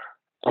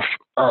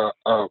a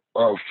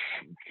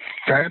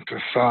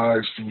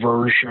fantasized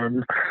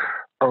version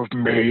of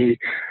me,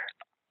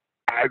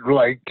 I'd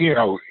like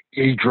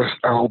Idris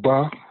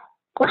Elba.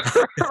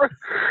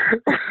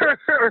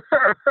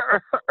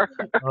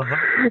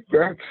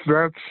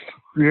 That's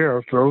yeah,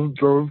 those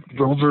are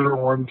the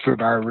ones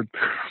that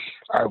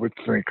I would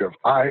think of.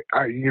 I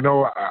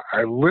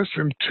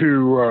listen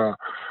to.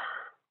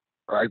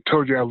 I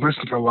told you I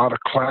listen to a lot of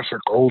classic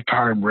old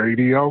time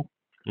radio,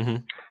 Hmm.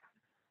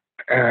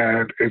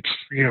 and it's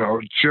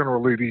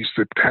generally these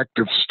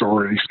detective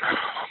stories.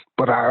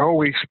 But I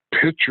always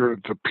picture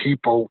the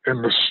people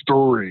in the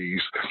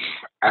stories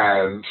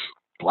as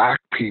black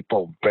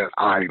people that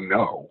I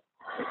know,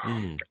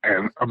 Mm.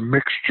 and a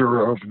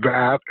mixture of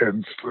that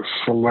and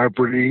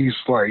celebrities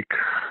like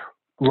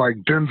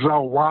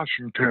Denzel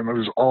Washington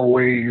is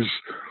always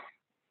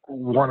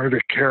one of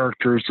the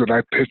characters that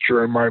I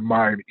picture in my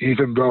mind,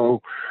 even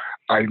though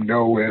I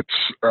know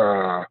it's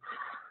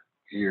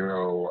you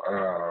know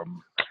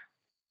um,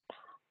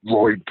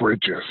 Lloyd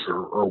Bridges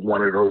or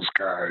one of those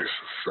guys.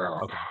 So,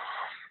 Okay.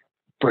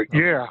 but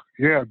Okay.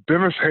 yeah,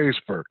 Dennis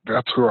Haysbert.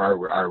 That's who I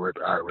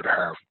would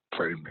have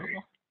play me. Okay.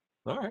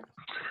 All right.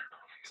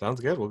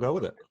 Sounds good. We'll go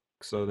with it.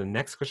 So the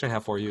next question I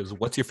have for you is,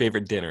 what's your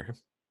favorite dinner?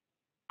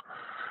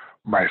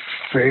 My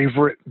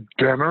favorite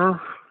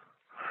dinner: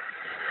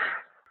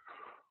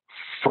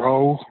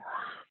 faux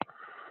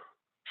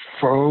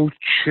faux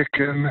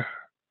chicken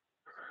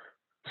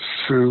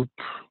soup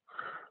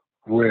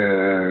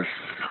with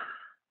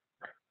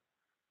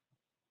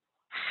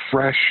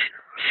fresh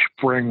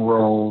spring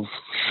rolls,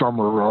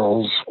 summer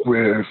rolls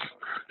with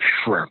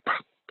shrimp.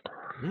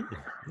 Mm,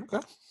 okay.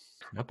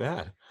 Not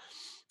bad.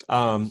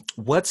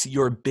 What's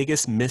your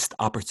biggest missed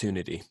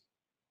opportunity?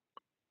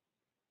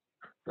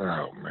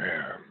 Oh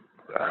man,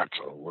 that's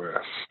a list.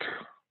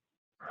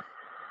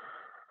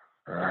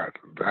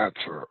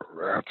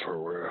 That's a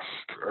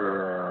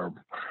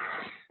list.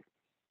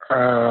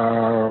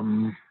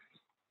 Um,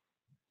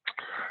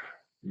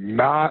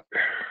 Not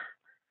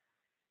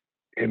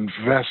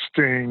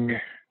investing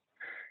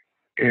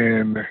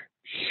in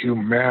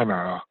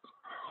Humana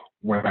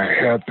when I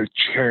had the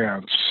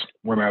chance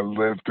when I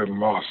lived in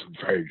Las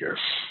Vegas.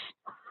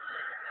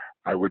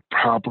 I would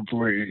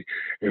probably,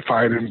 if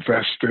I'd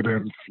invested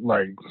in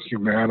like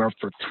Humana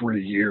for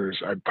 3 years,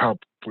 I'd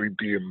probably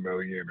be a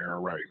millionaire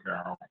right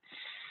now.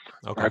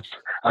 Okay. That's,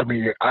 I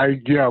mean,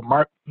 yeah,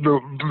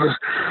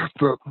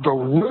 the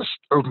list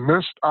of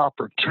missed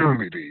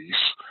opportunities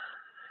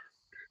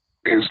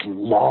is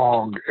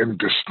long and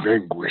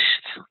distinguished.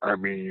 I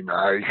mean,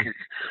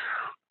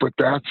 but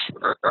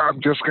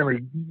I'm just going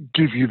to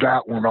give you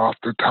that one off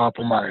the top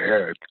of my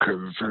head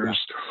because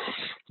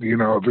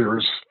Okay.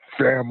 there's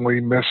family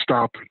missed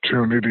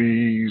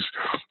opportunities,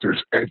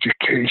 there's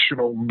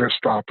educational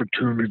missed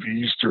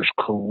opportunities, there's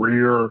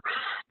career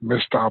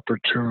missed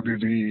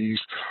opportunities,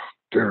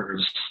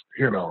 there's,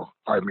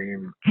 I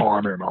mean,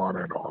 on and on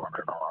and on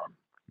and on.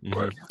 Hmm.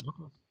 But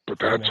Okay. but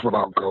Fair that's enough. what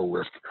I'll go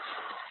with.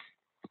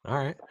 All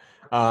right.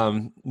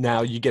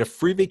 Now you get a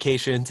free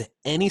vacation to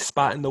any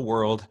spot in the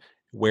world.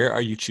 Where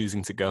are you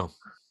choosing to go?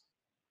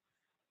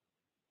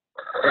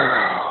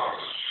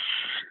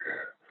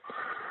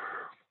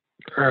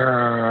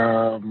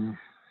 um,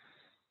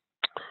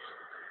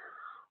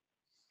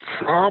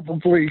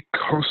 Probably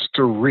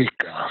Costa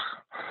Rica,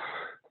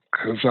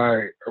 because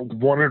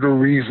one of the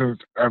reasons,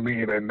 I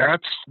mean, and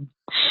that's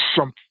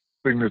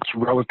something that's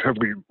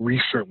relatively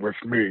recent with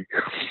me,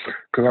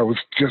 because I was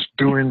just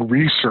doing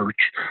research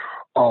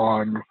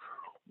on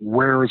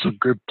where is a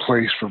good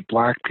place for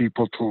black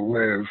people to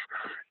live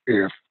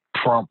if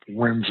Trump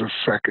wins a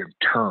second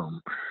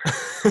term.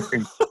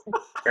 And,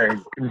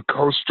 and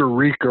Costa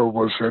Rica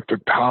was at the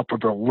top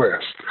of the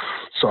list.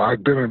 So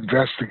I've been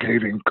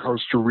investigating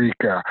Costa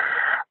Rica.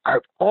 I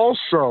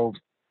also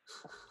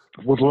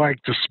would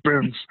like to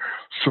spend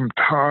some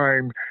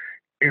time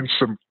in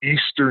some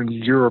Eastern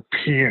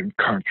European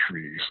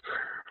countries.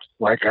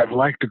 Like I'd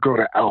like to go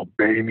to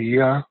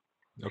Albania.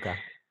 Okay.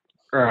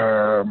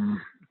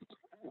 Um,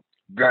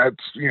 that's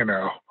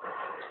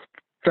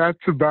that's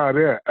about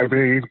it. I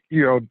mean,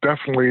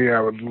 definitely I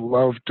would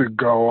love to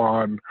go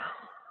on.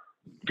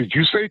 Did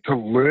you say to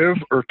live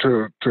or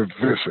to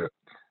visit?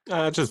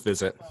 Just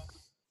visit.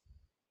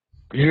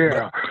 But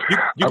Yeah,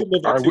 you I, can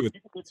live there I would. too.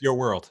 It's your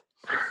world.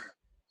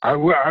 I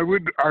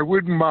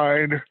wouldn't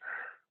mind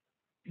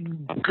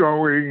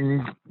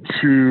going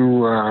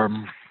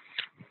to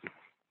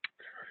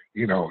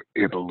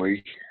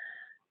Italy.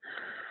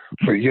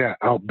 But yeah,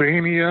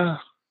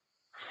 Albania,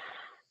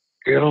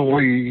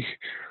 Italy,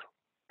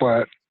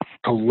 but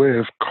to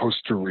live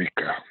Costa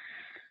Rica.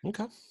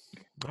 Okay.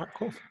 All right,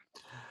 cool.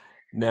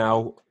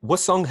 Now, what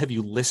song have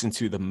you listened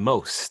to the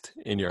most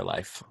in your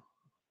life?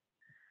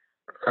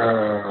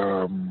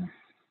 Um,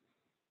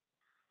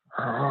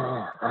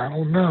 I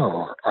don't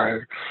know. I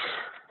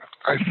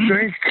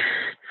think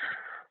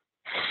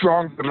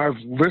song that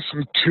I've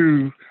listened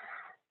to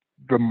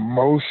the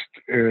most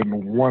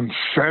in one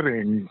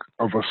setting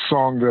of a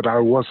song that I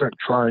wasn't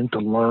trying to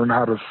learn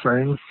how to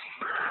sing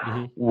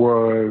Hmm.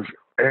 was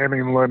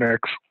Annie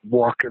Lennox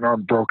Walking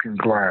on Broken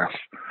Glass.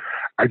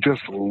 I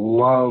just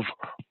love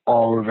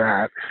all of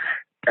that.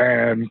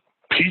 And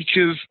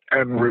Peaches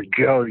and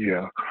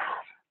Regalia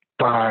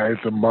by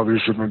the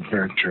Mothers of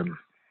Invention.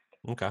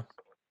 Okay.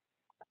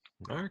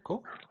 All right,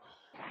 cool.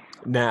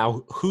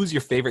 Now, who's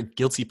your favorite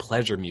guilty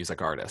pleasure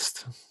music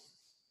artist?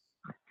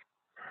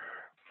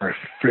 My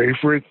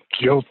favorite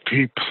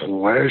guilty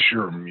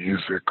pleasure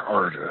music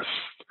artist.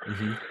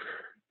 Mm-hmm.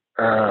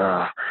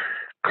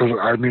 Because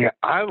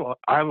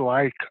I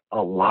like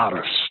a lot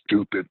of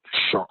stupid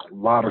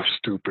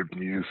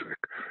music.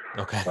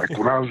 Okay. Like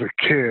when I was a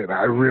kid,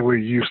 I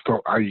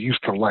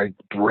used to like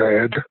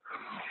Bread.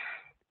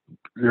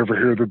 You ever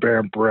hear the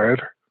band Bread?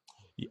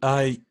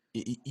 Yeah,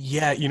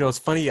 it's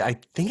funny. I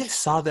think I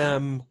saw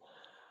them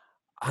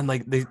on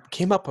they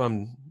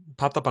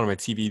popped up on my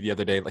TV the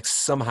other day, like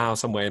somehow,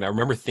 some way, and I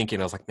remember thinking,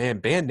 I was like, man,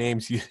 band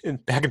names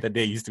back in the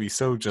day used to be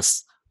so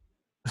just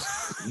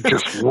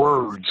Just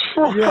words.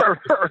 yeah,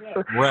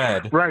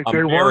 red, Right,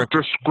 they weren't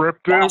American,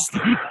 descriptive.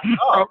 Boston.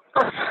 Oh,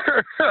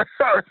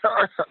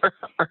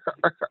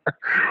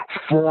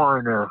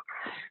 Foreigner.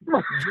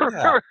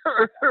 yeah.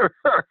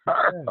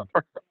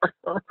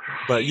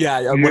 But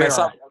yeah, when I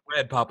saw Yeah,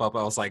 Bread pop up,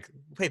 I was like,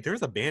 wait,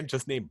 there's a band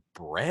just named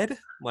Bread?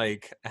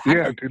 Like, how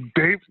yeah. do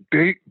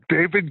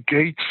David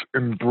Gates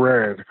and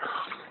Bread.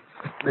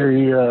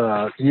 They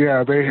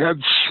had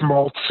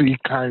schmaltzy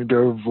kind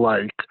of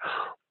like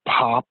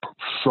pop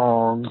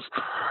songs.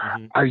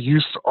 Mhm. I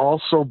used to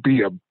also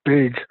be a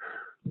big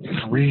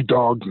Three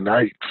Dog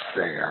Night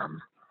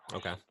fan.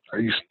 Okay. I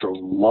used to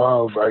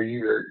I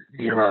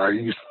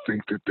used to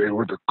think that they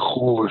were the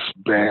coolest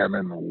band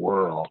in the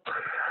world.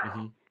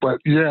 Hmm. But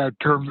yeah, in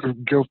terms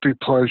of guilty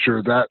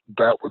pleasure, that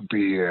would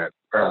be it.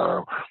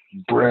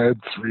 Bread,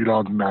 Three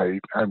Dog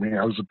Night. I mean,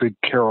 I was a big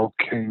Carole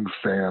King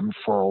fan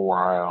for a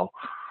while.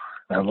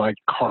 I liked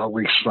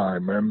Carly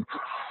Simon,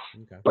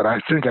 Okay. but I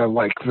think I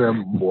like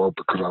them more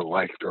because I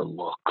like their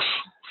looks.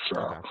 So,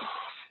 Okay.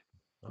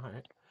 All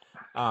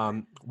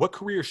right. What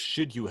career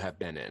should you have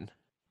been in?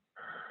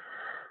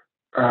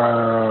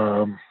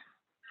 um,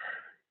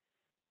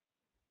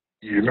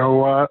 you know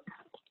what?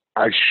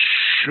 I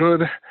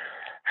should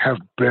have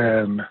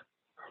been,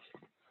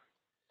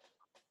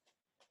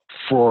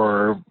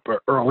 for the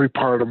early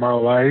part of my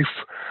life,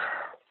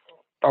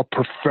 a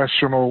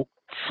professional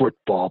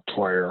football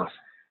player.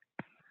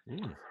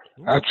 Mm,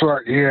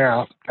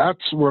 okay.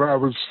 That's what I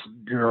was,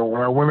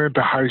 when I went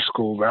into high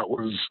school, that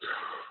was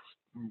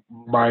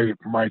my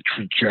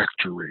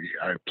trajectory.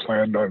 I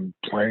planned on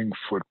playing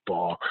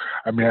football.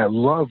 I mean, I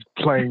loved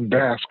playing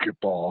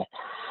basketball,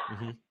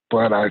 Hmm.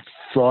 but I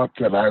thought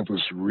that I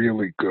was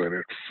really good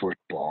at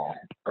football.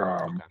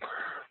 Um, Okay.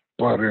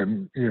 but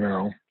in,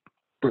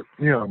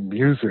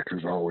 music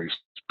has always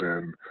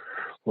been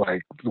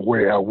like the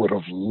way I would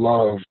have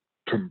loved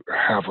to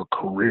have a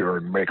career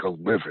and make a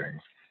living.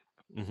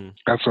 Hmm.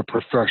 As a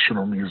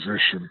professional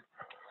musician,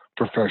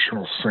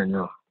 professional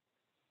singer.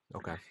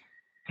 Okay.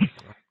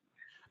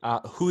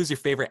 Who is your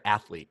favorite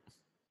athlete?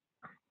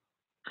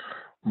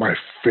 My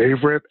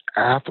favorite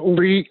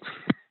athlete,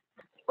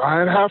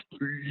 I'd have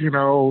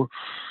to,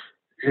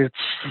 it's,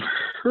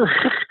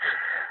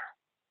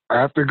 I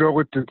have to go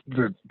with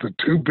the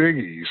two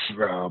biggies,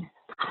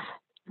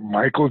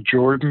 Michael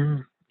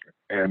Jordan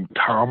and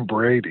Tom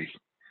Brady.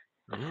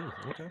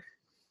 Okay.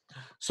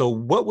 So,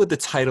 what would the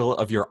title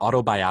of your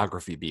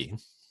autobiography be?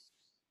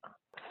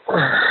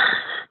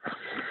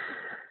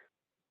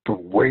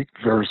 But wait,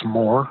 there's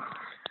more,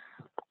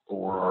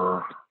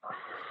 or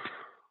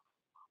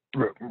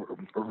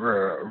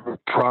the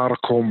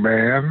prodigal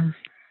man,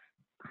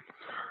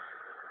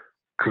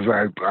 because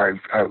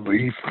I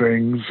leave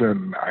things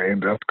and I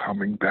end up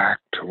coming back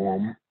to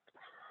them.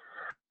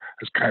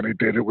 I kind of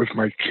did it with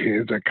my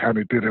kids. I kind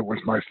of did it with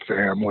my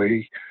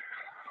family.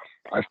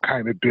 I've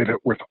kind of did it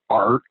with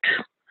art.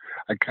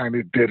 I kind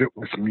of did it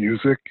with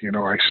music.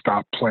 I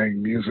stopped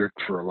playing music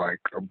for like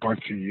a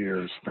bunch of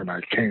years, and I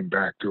came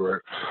back to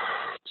it.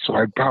 So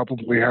I'd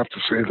probably have to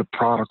say the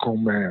prodigal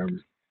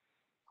man.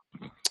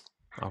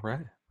 All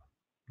right.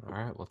 All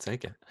right. We'll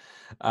take it.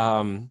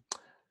 Um,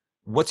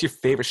 what's your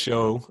favorite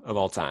show of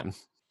all time?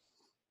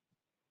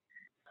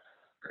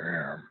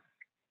 And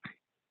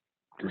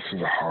this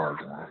is a hard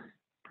one.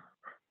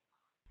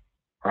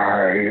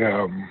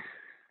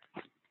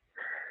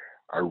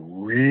 I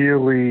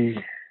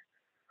really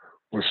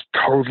was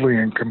totally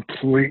and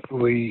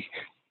completely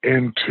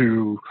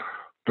into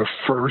the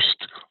first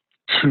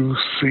two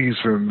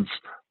seasons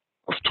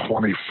of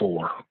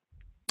 24.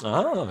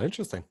 Oh,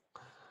 interesting.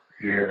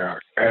 Yeah.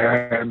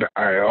 And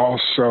I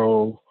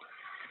also,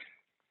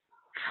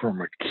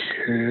 from a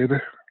kid,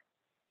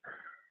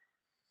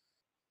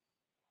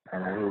 I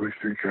don't really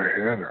think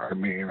I had. I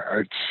mean,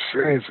 I'd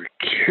say as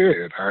a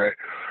kid,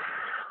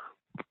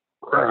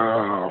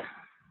 uh,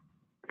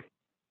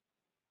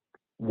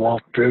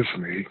 Walt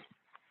Disney,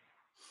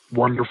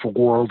 Wonderful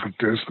World of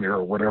Disney,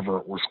 or whatever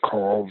it was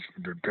called.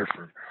 They're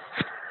different.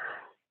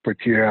 But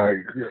yeah,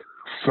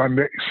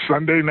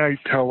 Sunday night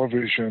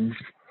television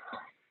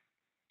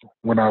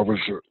when I was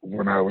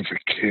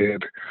a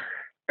kid,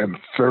 and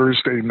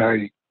Thursday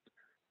night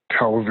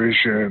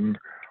television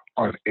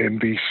on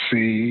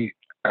NBC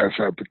as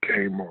I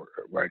became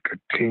like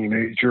a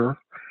teenager.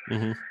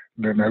 Hmm.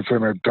 Then as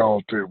an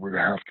adult, it would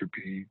have to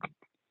be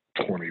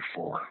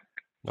 24.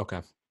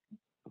 Okay.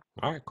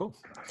 All right, cool.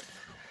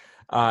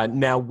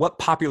 Now, what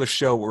popular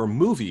show or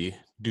movie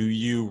do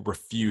you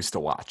refuse to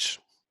watch?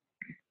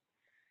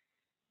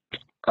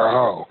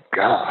 Oh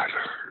God,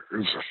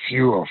 there's a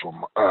few of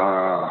them.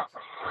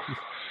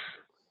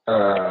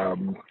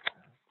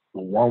 The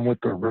one with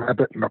the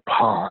rabbit in the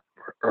pot,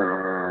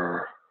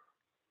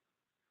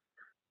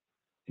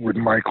 with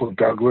Michael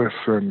Douglas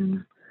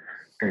and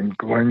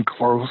Glenn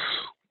Close.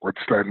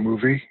 What's that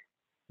movie?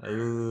 I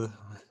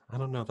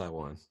don't know that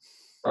one.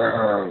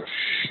 Oh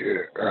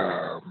shit.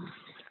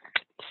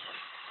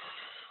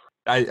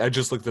 I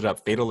just looked it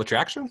up. Fatal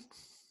Attraction?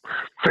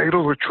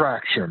 Fatal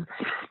Attraction.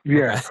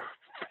 Yeah, Okay.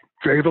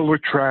 Fatal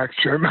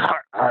Attraction.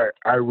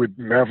 I would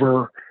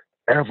never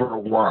ever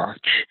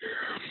watch.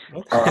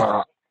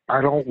 Okay.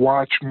 I don't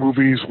watch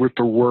movies with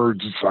the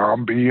word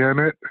zombie in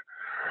it.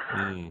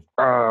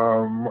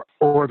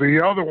 Or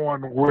the other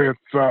one with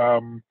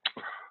the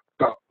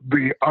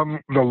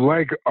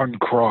leg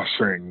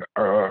uncrossing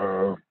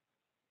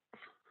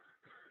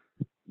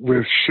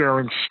with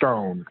Sharon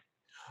Stone.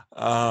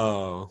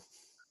 Oh,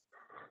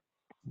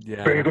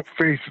 yeah.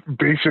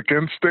 Basic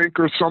Instinct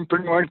or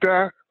something like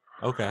that.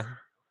 Okay.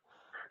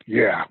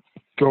 Yeah,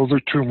 those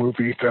are two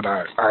movies that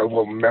I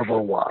will never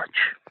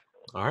watch.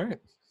 All right.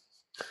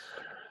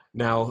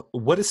 Now,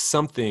 what is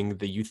something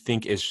that you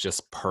think is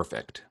just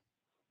perfect?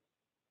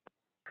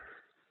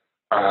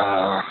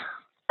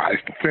 I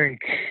think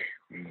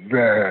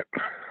that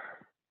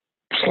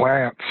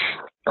plants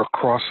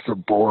across the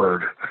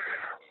board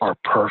are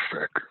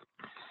perfect.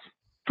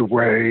 The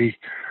way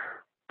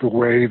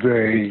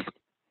they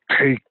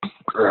take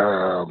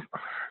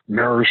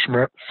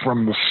nourishment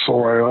from the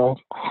soil,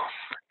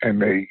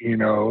 and the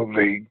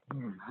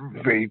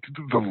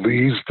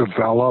leaves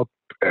develop,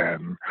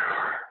 and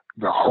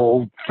the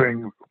whole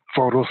thing,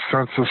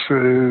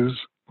 photosynthesis,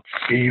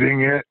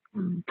 feeding it,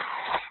 and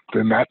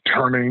then that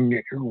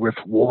turning with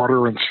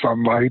water and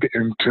sunlight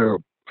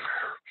into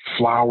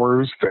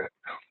flowers that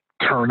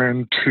turn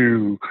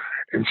into,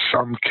 in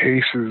some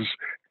cases,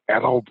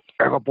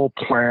 edible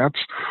plants,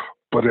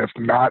 but if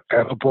not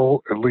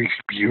edible, at least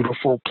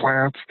beautiful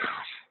plants.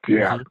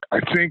 Yeah, I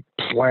think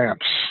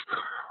plants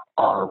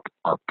are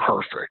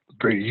perfect.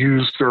 They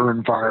use their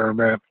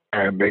environment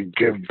and they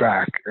give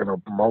back in a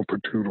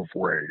multitude of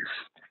ways.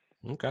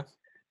 Okay.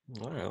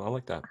 All right. I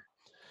like that.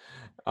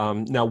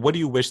 Now, what do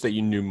you wish that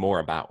you knew more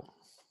about?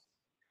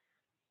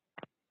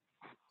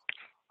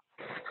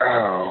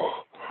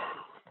 Oh,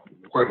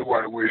 what do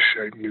I wish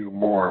I knew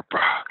more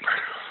about?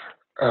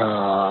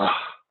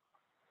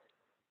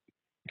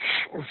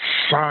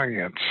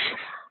 Science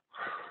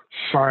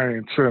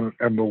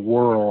and the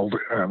world,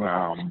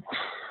 and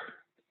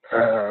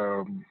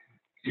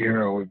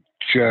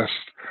just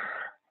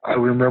I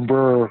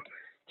remember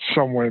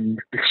someone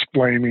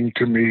explaining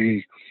to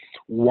me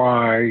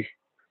why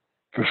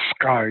the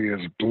sky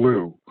is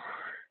blue,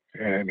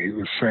 and he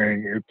was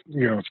saying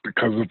it's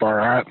because of our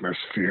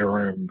atmosphere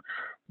and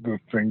the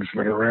things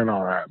that are in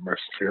our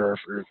atmosphere.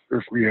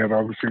 If we had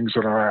other things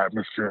in our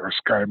atmosphere, our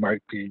sky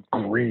might be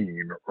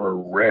green or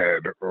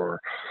red or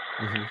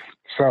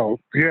so.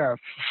 Yeah,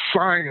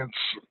 science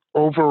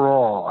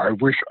overall. I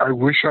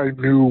wish I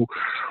knew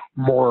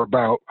more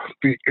about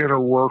the inner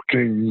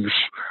workings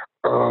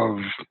of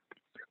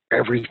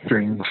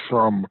everything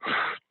from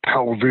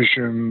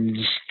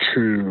televisions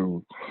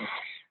to.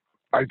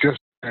 I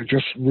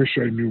just wish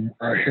I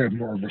had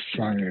more of a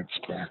science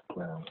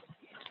background.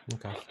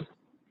 Okay.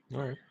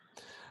 All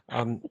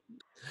right.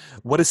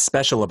 What is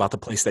special about the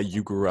place that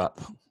you grew up?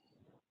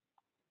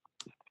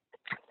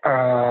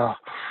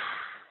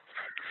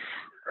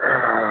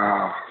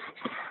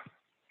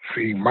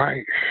 See,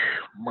 my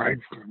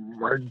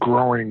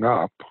growing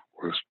up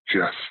was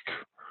just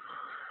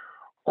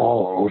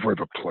all over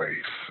the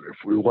place. If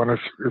we want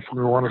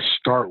to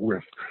start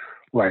with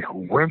like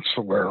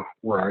Rensselaer,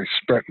 where I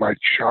spent my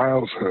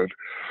childhood,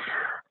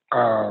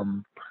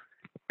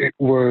 it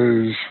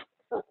was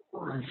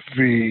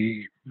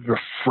the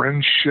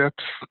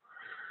friendships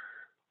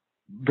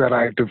that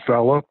I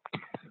developed,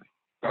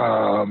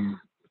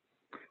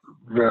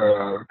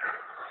 the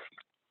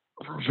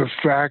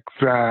fact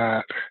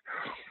that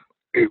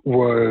it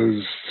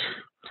was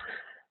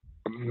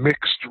a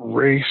mixed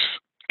race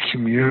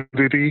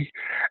community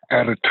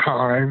at a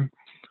time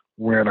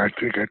when I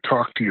think I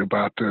talked to you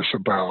about this,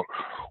 about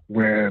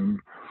when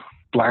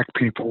Black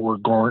people were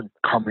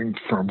coming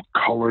from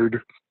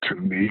colored to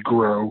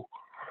Negro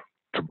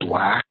to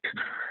Black.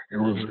 It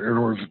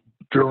was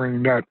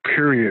during that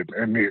period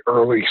in the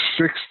early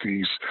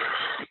 60s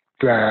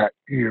that,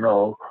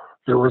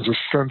 there was a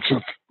sense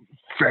of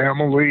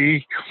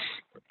family,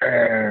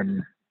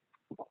 and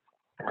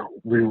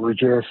we were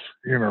just,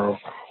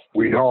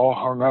 we all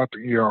hung out,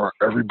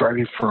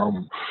 everybody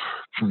from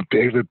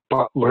David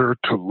Butler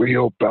to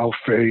Leo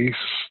Belface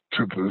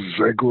to the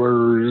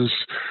Zigglers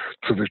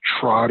to the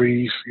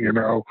Trotties,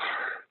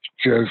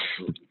 just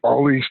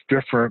all these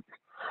different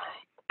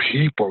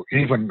people,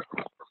 even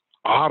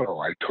Otto.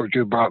 I told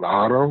you about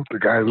Otto, the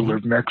guy who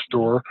lived next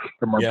door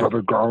that my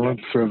brother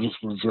Garland says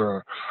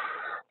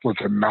was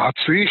a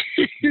Nazi,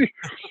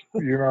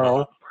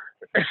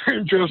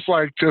 And just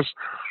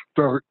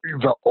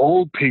the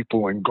old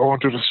people and going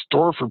to the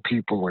store for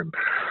people and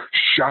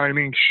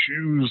shining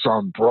shoes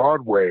on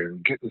Broadway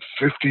and getting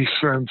 50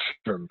 cents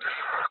and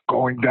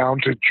going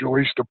down to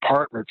Joy's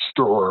department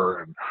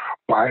store and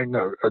buying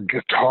a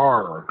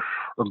guitar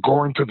or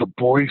going to the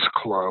boys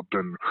club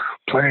and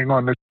playing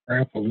on the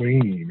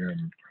trampoline.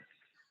 And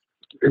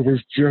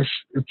it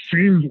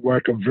seemed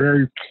like a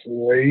very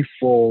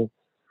playful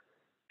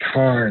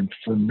time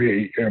for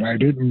me. And I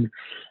didn't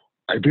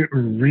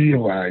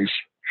realize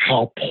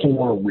how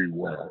poor we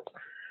were.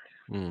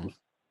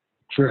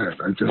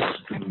 I just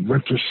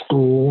went to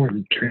school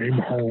and came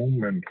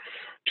home and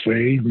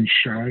played and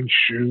shined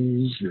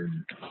shoes,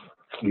 and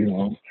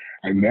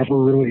I never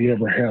really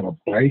ever had a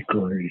bike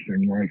or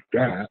anything like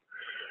that.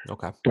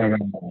 Okay. But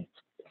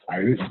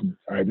I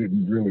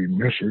didn't really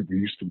miss it. We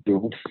used to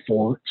build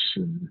forts,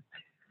 and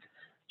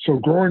so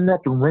growing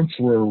up in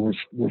Rensselaer was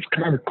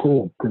kind of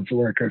cool because,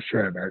 like I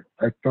said,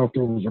 I felt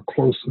there was a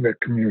close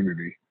knit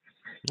community.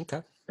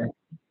 Okay.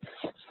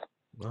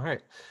 All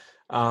right.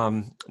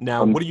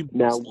 Now, what are you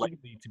most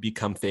likely to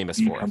become famous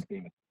for?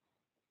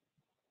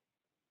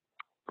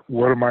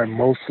 What am I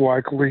most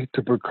likely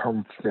to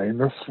become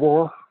famous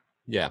for?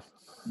 Yeah.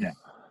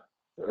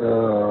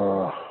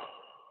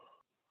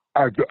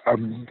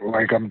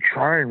 I'm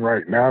trying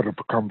right now to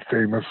become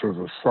famous as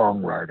a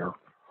songwriter.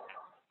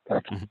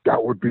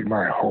 That would be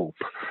my hope.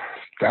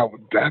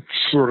 That's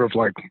sort of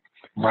like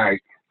my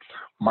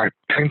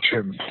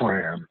pension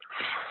plan.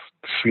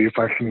 See if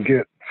I can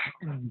get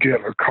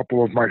a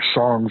couple of my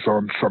songs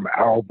on some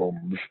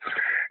albums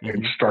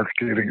and start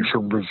getting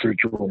some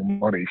residual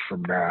money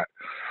from that,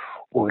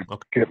 or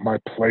get my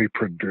play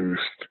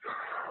produced,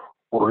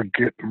 or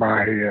get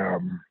my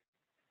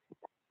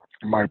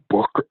my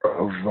book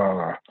of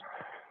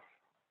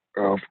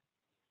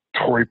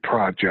toy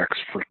projects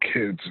for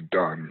kids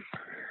done.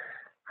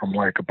 I'm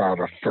like about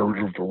a third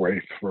of the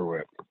way through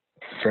it.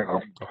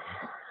 So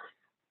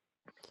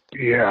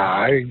yeah,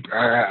 I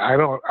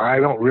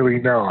don't really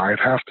know. I'd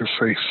have to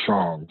say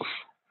songs.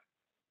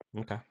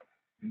 Okay.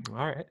 All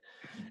right.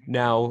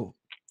 Now,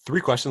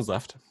 3 questions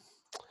left.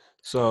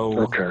 So,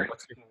 what's your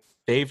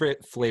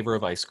favorite flavor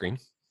of ice cream?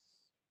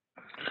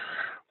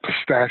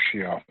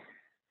 Pistachio.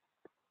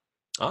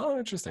 Oh,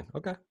 interesting.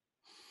 Okay.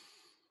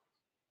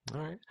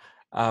 All right.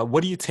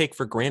 What do you take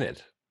for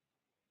granted?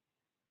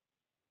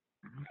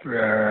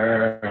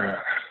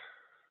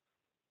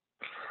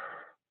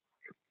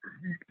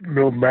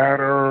 No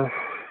matter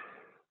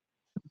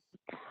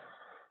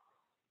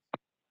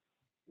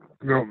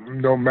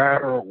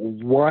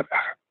what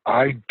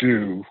I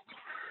do,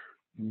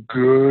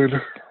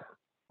 good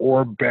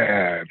or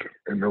bad,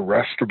 in the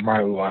rest of my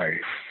life,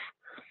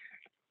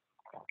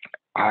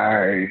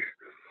 I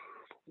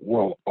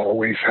will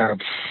always have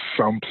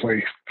some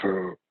place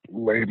to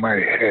lay my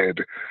head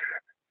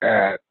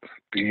at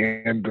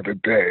the end of the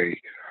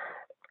day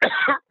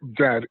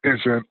that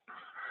isn't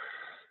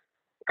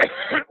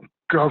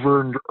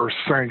governed or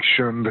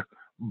sanctioned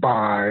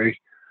by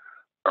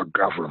a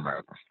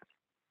government.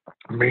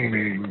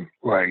 Meaning,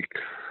 like,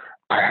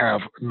 I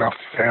have enough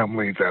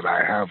family that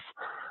I have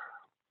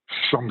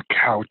some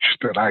couch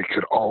that I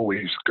could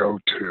always go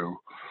to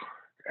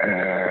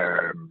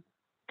and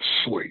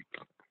sleep.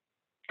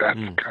 That's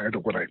kind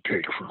of what I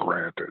take for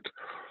granted.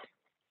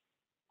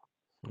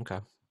 Okay.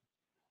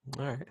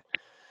 All right.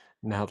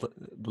 Now, the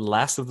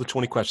last of the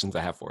 20 questions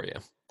I have for you.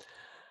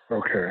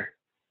 Okay.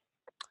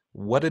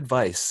 What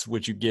advice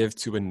would you give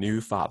to a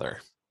new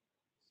father?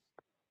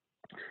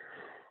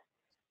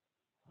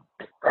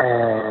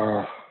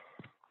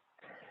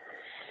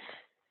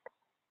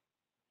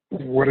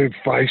 What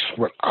advice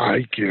would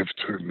I give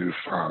to a new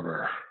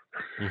father?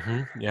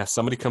 Yeah,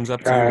 somebody comes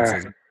up to you and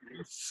says,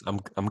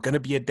 I'm going to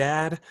be a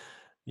dad.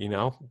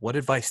 What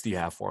advice do you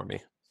have for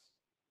me?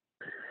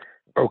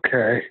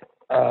 Okay.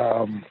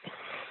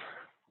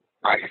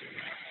 I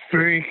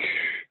think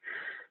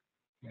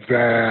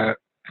that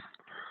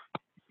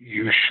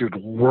you should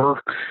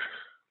work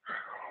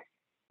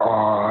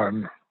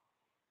on,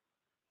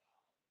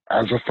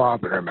 as a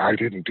father, and I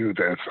didn't do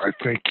this, I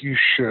think you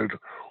should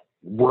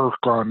work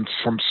on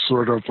some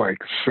sort of like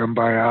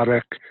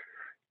symbiotic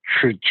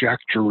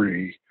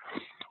trajectory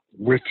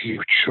with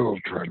your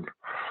children,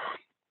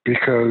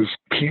 because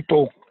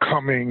people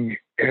coming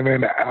in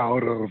and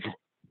out of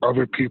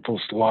other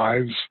people's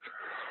lives,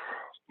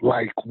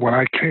 like when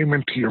I came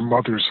into your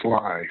mother's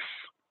life,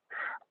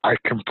 I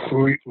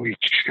completely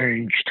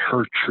changed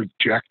her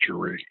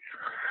trajectory.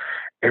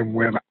 And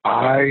when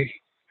I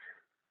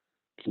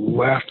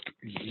left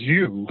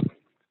you,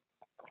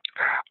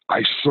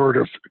 I sort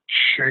of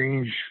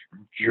changed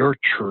your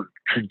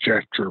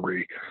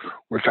trajectory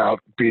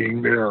without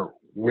being there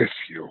with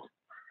you.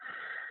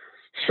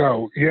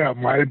 So, yeah,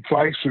 my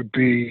advice would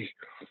be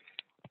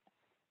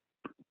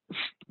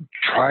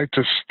try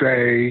to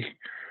stay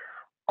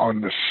on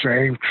the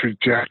same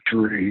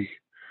trajectory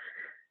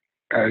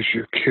as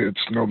your kids,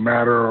 no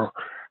matter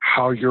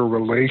how your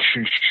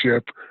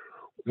relationship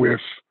with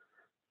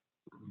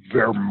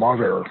their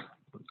mother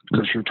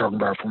because you're talking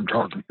about from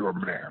talking to a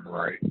man,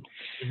 right?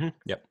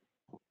 Yep.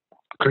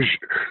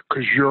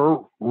 Because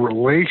your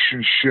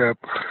relationship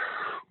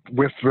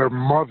with their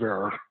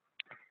mother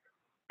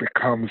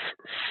becomes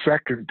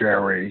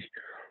secondary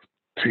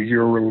to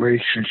your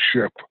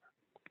relationship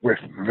with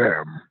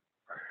them.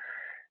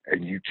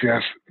 And you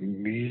just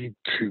need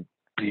to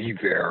be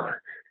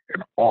there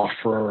and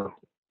offer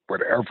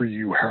whatever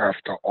you have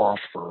to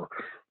offer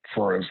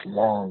for as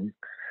long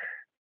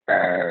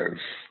as,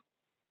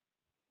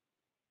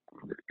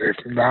 if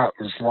not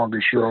as long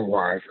as you're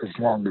alive, as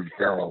long as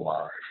they're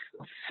alive.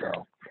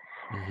 So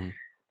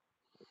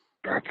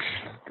that's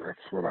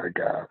what I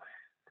got.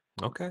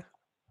 Okay.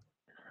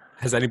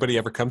 Has anybody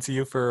ever come to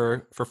you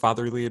for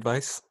fatherly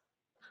advice?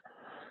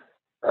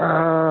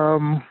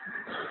 I'm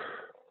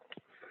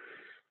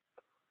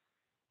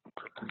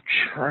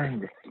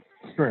trying to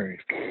think.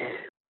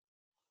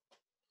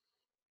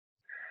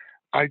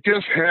 I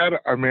just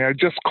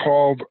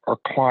called a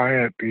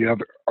client the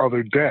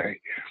other day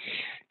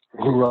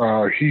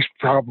who he's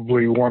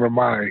probably one of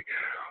my,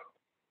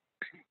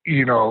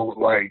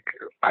 like,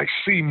 I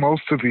see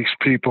most of these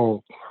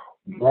people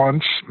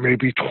once,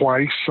 maybe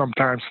twice,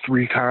 sometimes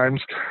 3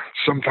 times,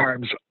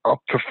 sometimes up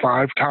to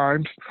 5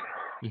 times.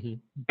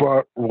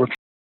 But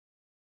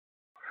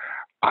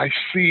I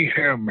see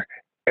him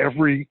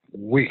every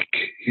week.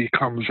 He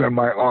comes in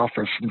my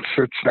office and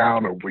sits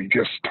down and we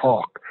just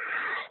talk.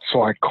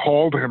 So I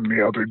called him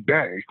the other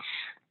day,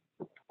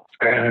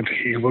 and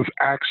he was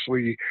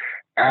actually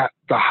at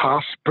the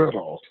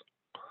hospital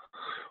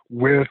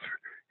with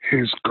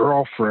his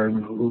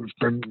girlfriend, who's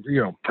been,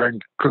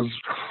 pregnant, because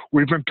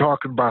we've been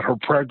talking about her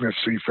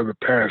pregnancy for the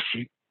past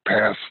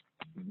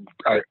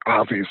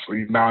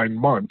obviously 9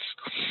 months.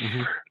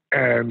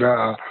 And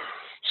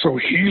so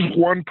he's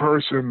one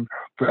person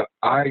that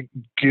I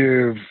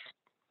give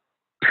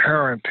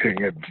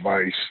parenting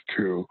advice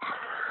to.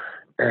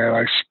 And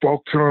I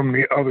spoke to him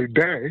the other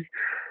day,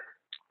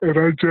 and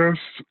I just,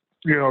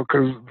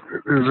 because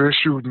his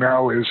issue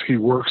now is he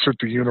works at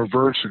the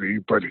university,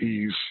 but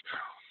he's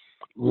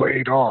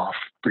laid off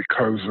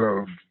because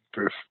of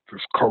this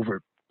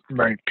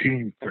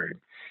COVID-19 thing.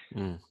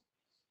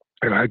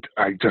 And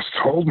I just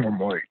told him, I'm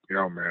like,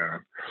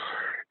 man,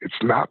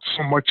 it's not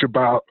so much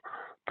about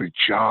the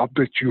job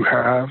that you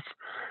have.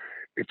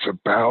 It's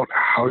about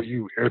how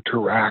you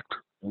interact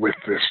with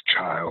this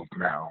child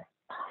now.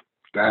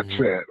 That's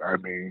it. I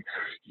mean,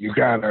 you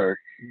gotta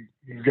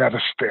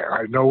stay.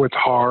 I know it's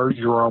hard.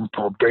 You're on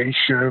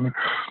probation.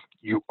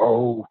 You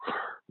owe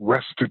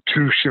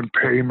restitution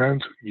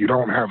payments. You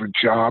don't have a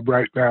job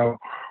right now,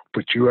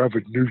 but you have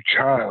a new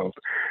child.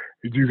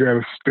 You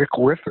gotta stick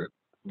with it.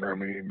 I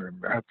mean,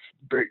 and that's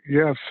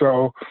yeah.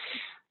 So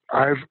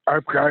I've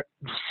got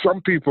some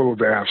people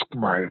have asked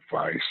my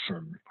advice,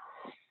 and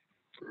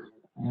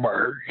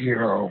my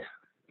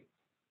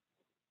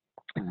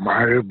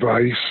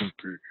advice is,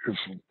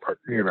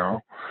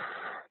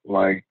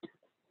 like,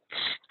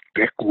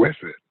 stick with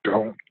it.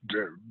 Don't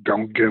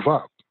give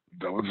up.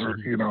 Those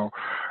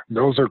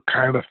are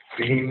kind of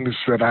themes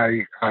that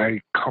I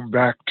come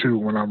back to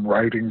when I'm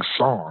writing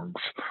songs.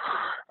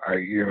 I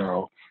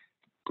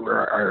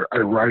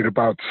write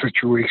about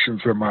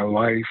situations in my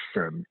life,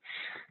 and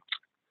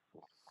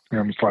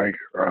it's like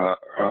a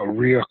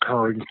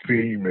reoccurring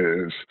theme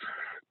is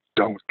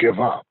don't give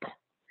up.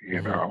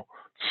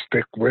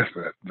 Stick with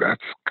it.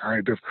 That's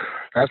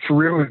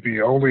really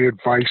the only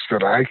advice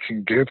that I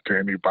can give to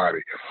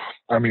anybody.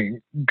 I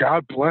mean,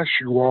 God bless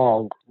you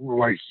all,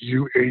 like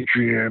you,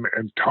 Adrian,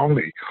 and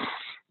Tony.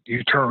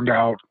 You turned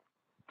out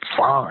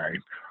fine.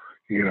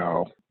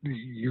 You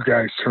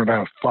guys turned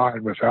out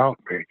fine without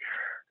me.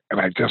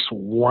 And I just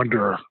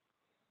wonder,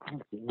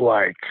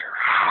 like,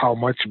 how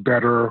much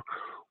better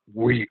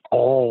we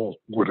all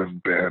would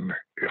have been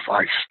if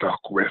I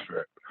stuck with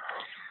it.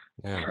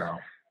 Yeah. So.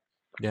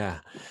 Yeah.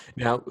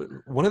 Now,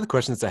 one of the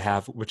questions I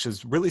have, which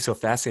is really so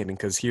fascinating,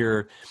 because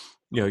here,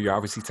 you're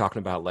obviously talking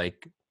about,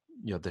 like,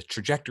 the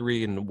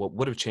trajectory and what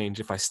would have changed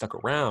if I stuck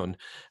around.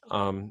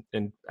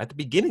 And at the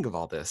beginning of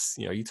all this,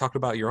 you talked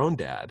about your own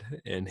dad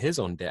and his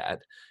own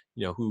dad,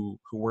 who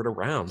weren't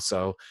around.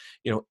 So,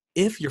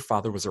 if your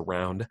father was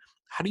around,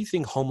 how do you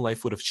think home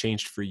life would have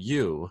changed for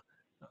you?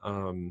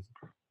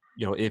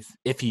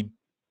 If he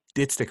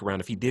did stick around,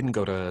 if he didn't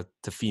go to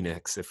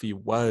Phoenix, if he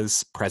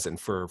was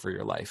present for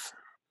your life.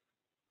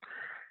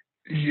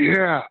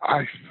 Yeah,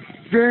 I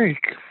think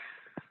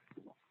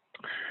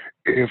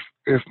if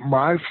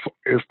my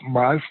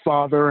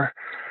father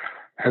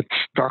had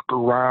stuck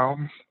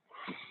around,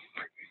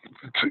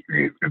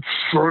 it's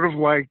sort of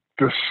like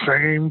the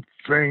same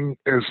thing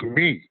as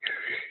me.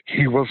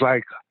 He was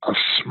like a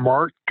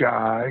smart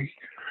guy.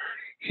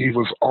 He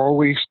was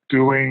always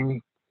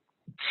doing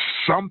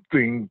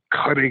something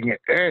cutting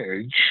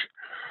edge,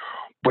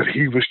 but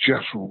he was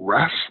just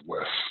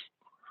restless.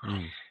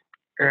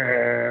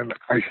 And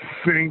I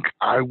think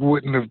I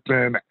wouldn't have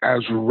been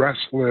as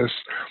restless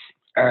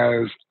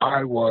as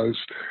I was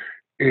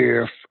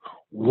if,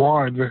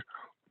 one,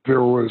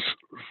 there was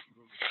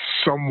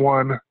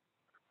someone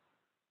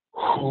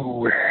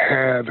who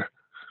had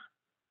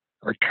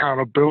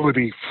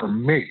accountability for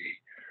me,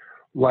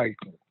 like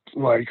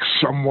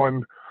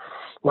someone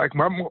like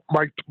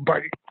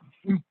by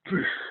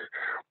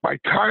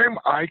time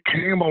I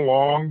came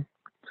along,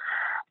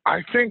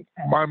 I think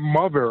my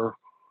mother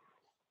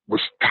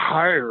was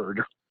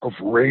tired of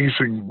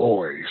raising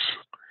boys.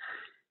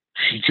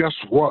 She just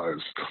was.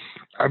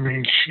 I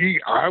mean,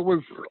 I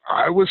was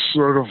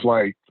sort of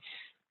like,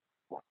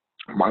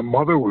 my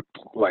mother would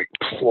like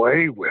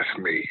play with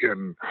me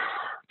and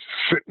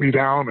sit me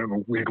down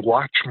and we'd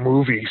watch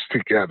movies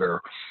together,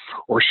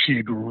 or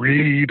she'd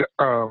read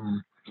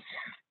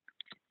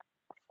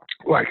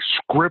like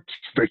scripts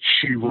that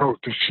she wrote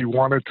that she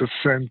wanted to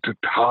send to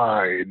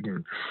Tide.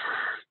 And,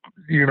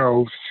 you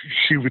know,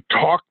 she would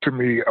talk to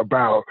me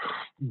about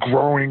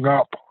growing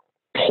up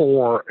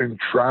poor and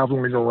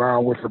traveling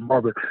around with her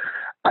mother.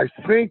 I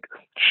think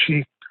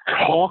she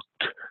talked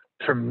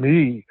to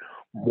me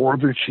more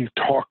than she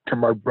talked to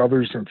my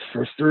brothers and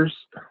sisters.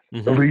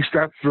 At least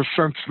that's the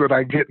sense that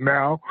I get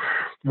now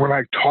when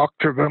I talk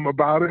to them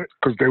about it,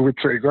 because they would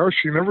say, "Oh,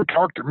 she never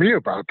talked to me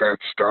about that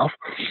stuff."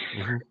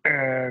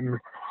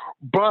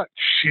 But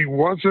she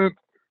wasn't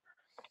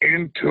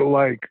into,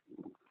 like,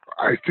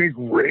 I think,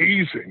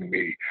 raising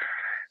me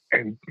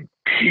and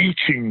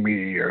teaching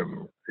me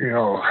and, you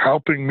know,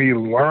 helping me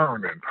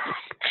learn and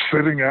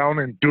sitting down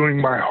and doing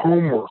my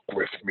homework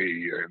with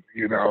me. And,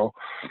 you know,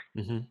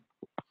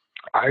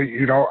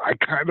 I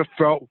kind of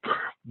felt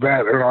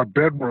that in our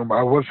bedroom,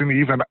 I wasn't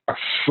even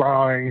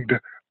assigned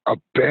a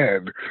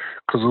bed,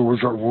 because it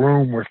was a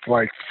room with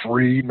like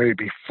 3,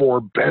 maybe 4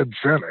 beds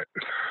in it.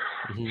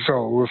 So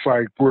it was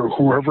like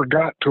whoever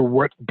got to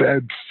what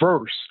bed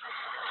first.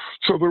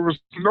 So there was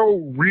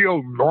no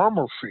real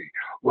normalcy.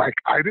 Like,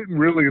 I didn't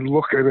really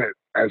look at it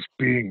as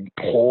being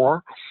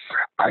poor.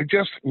 I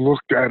just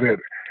looked at it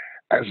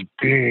as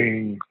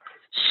being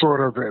sort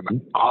of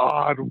an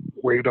odd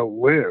way to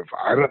live.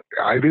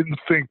 I didn't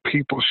think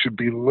people should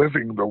be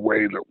living the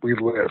way that we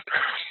lived.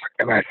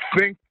 And I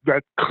think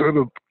that could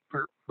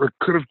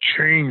have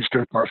changed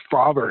if my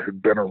father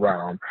had been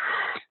around.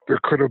 There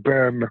could have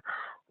been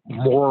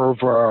more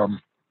of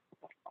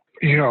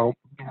you know,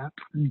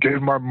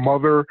 gave my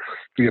mother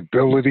the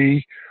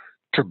ability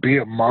to be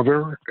a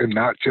mother and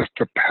not just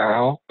a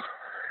pal.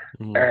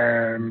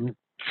 And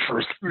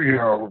for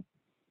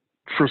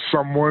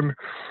someone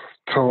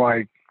to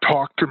like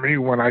talk to me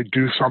when I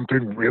do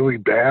something really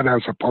bad,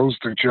 as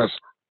opposed to just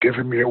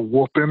giving me a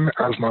whooping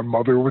as my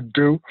mother would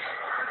do.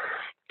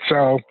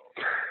 So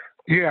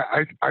yeah,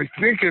 I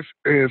think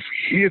if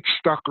he had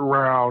stuck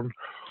around,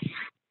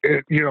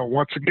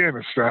 once again,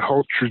 it's that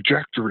whole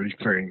trajectory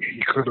thing.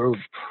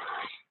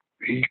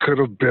 He could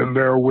have been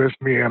there with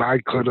me, and I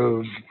could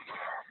have,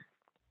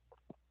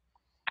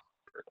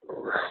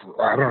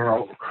 I don't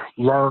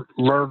know,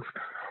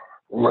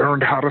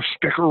 learned how to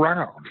stick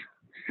around.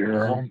 You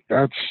know,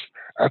 that's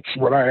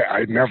what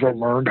I never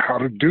learned how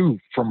to do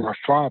from my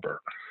father.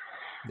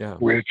 Yeah.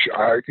 Which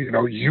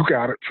you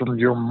got it from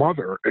your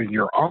mother and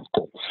your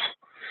uncles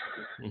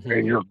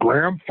and your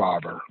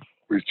grandfather,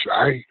 which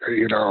I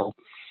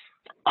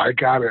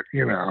got it,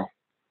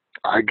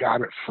 I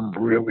got it from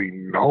really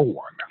no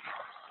one.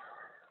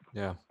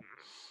 Yeah.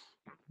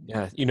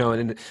 Yeah.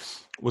 And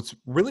what's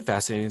really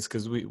fascinating is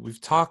because we've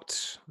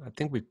talked, I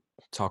think we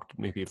talked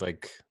maybe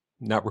like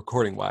not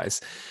recording wise,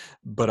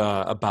 but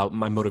about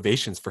my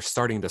motivations for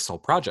starting this whole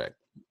project.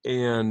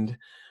 And,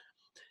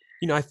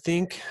 I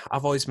think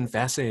I've always been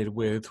fascinated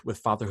with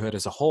fatherhood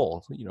as a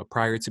whole,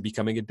 prior to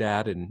becoming a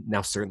dad and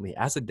now certainly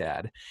as a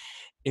dad.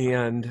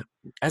 And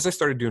as I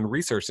started doing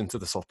research into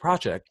this whole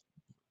project,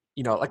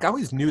 like I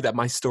always knew that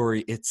my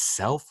story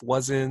itself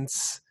wasn't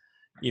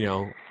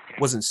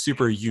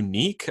super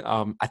unique.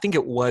 I think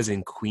it was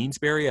in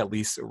Queensbury, at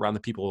least around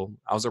the people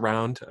I was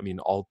around. I mean,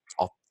 a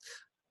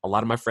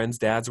lot of my friends'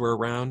 dads were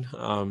around.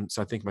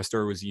 So I think my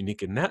story was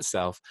unique in that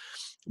self.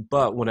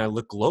 But when I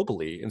look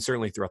globally and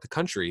certainly throughout the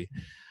country,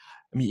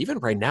 I mean, even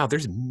right now,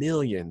 there's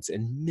millions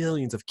and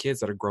millions of kids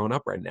that are growing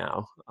up right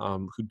now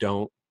who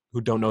don't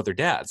know their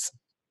dads,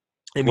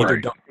 and either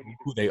don't know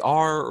who they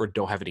are or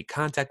don't have any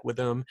contact with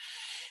them.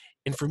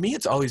 And for me,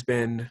 it's always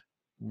been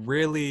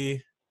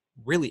really,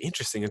 really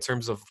interesting in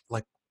terms of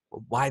like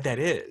why that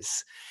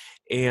is.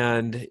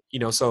 And,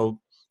 so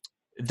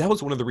that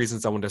was one of the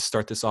reasons I wanted to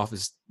start this off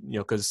is,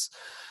 because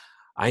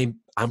I'm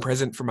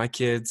present for my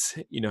kids.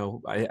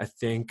 I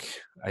think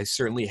I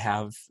certainly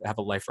have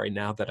a life right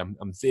now that I'm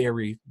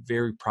very,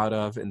 very proud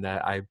of and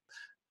that I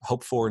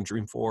hope for and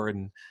dream for.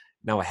 And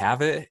now I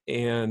have it.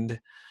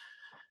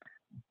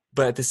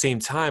 But at the same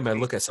time, I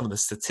look at some of the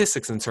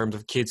statistics in terms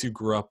of kids who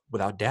grew up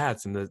without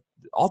dads, and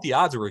all the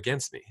odds were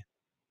against me,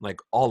 like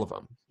all of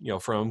them,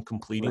 from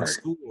completing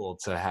school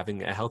to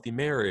having a healthy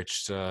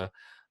marriage to,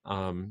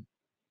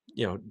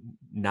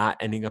 not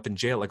ending up in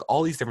jail, like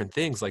all these different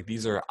things. Like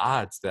these are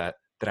odds that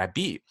I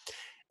beat.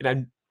 And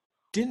I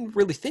didn't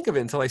really think of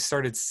it until I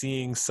started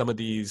seeing some of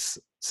these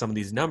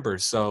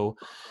numbers. So,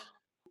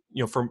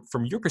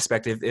 from your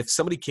perspective, if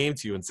somebody came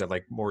to you and said,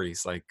 like,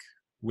 Maurice, like,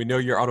 we know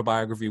your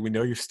autobiography, we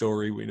know your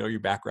story, we know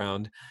your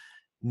background.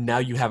 Now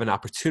you have an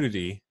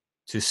opportunity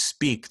to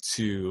speak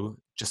to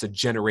just a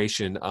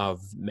generation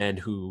of men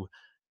who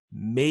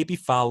maybe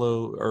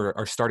follow or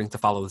are starting to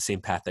follow the same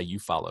path that you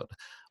followed,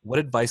 what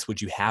advice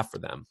would you have for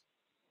them?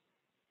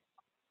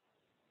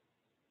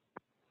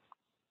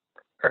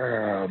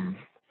 Um,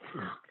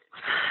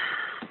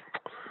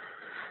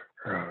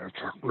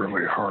 that's a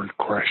really hard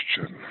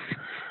question.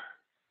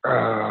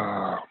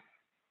 Uh,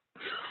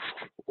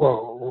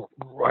 well,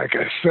 like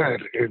I said,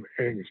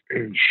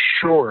 in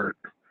short,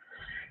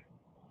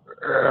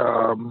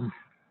 um,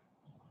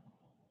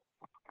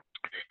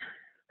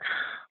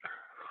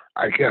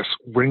 I guess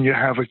when you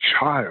have a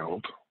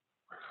child,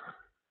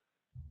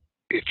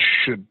 it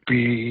should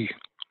be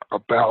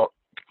about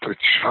the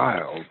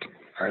child.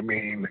 I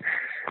mean,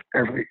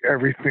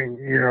 everything,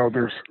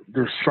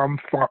 there's some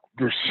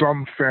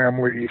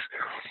families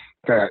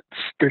that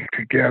stick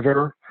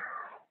together,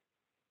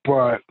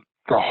 but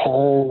the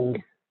whole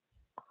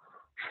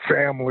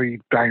family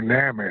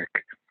dynamic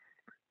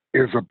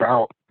is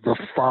about the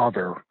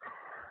father.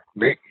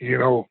 Make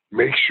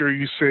sure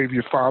you save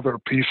your father a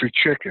piece of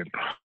chicken.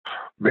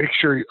 Make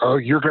sure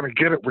you're going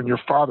to get it when your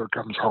father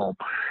comes home.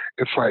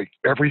 It's like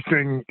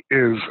everything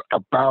is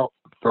about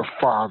the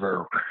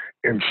father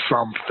in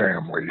some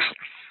families.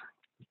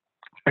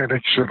 And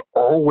it should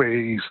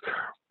always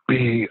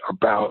be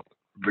about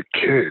the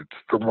kids,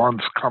 the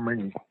ones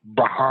coming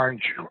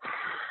behind you.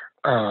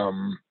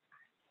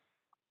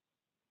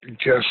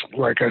 Just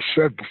like I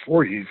said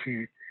before, you're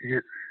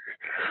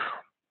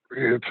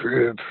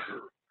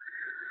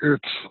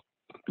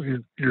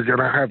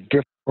gonna have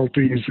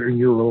difficulties in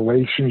your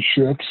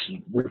relationships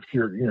with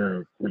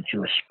your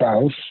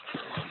spouse,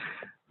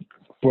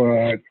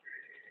 but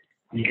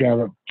you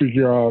gotta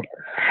figure out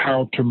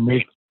how to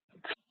make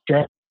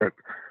separate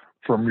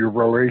from your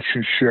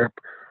relationship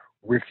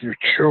with your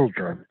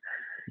children.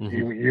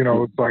 Mm-hmm.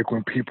 It's like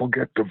when people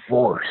get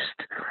divorced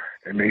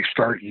and they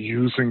start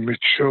using the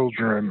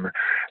children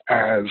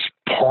as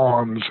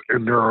pawns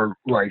in their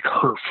like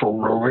hurtful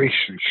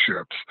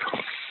relationships.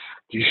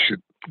 You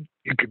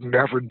could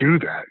never do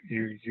that.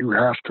 You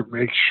have to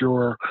make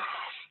sure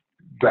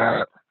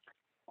that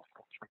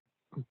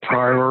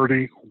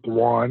priority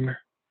one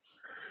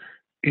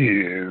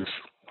is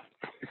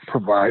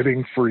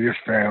providing for your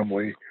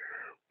family.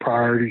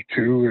 Priority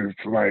two is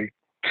like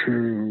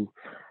to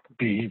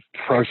be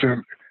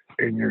present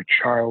in your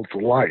child's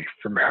life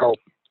and help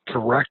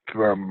direct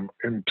them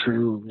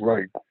into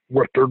like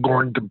what they're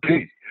going to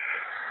be.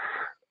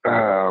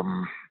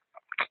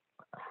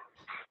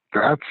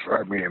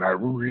 I mean, I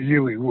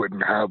really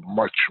wouldn't have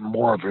much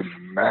more than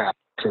that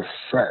to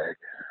say.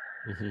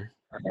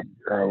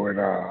 Mm-hmm. I would,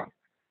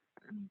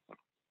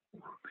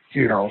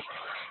 you know,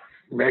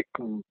 make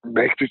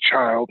the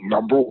child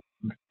number one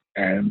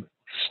and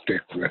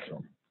stick with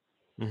them.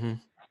 Mm-hmm.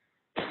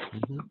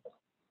 Mm-hmm.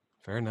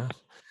 Fair enough.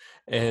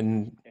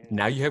 And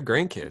now you have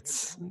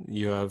grandkids.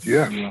 You have,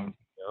 Yeah.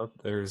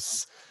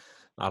 there's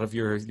out of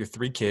your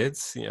three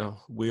kids,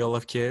 we all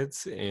have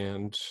kids,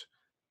 and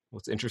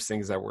what's interesting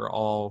is that we're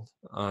all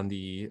on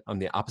the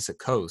opposite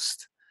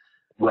coast.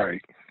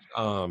 Right.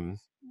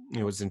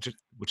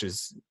 Which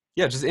is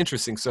just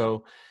interesting.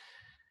 So,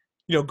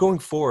 going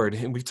forward,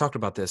 and we've talked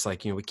about this,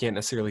 like, we can't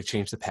necessarily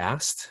change the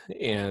past,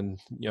 and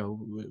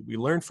we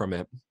learn from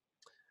it.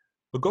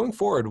 But going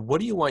forward, what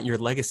do you want your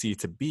legacy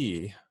to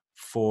be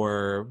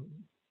for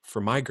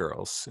my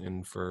girls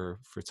and for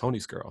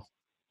Tony's girl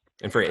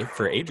and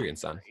for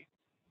Adrian's son?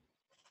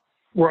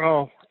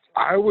 Well,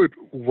 I would,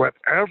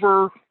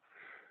 whatever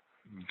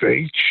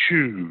they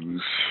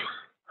choose,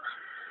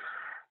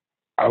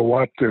 I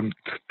want them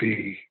to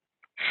be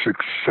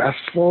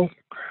successful.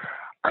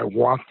 I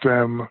want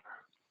them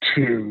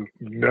to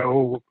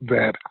know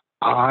that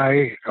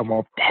I am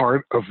a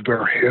part of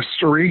their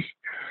history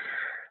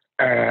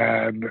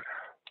and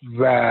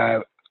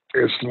that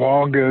as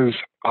long as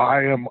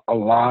I am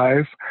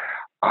alive,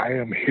 I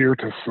am here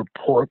to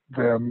support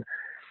them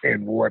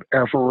in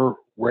whatever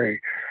way.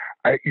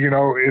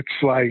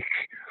 It's like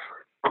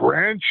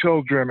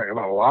grandchildren in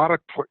a lot of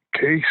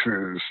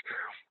cases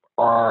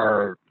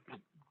are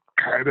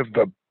kind of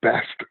the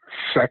best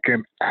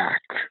second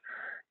act.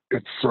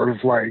 It's sort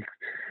of like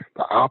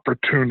the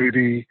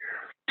opportunity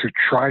to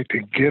try to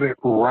get it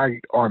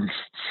right on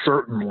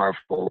certain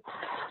level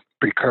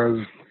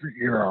because,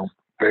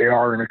 they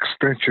are an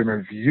extension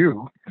of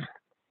you.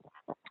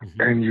 Mm-hmm.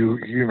 And you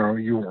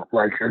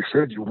like I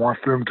said, you want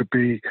them to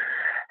be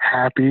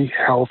happy,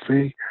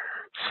 healthy,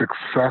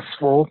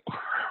 successful,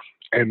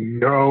 and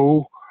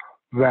know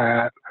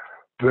that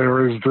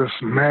there is this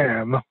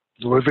man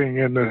living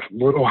in this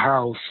little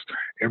house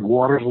in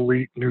Waterville,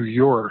 New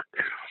York,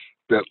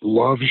 that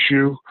loves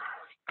you,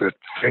 that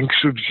thinks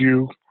of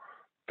you,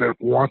 that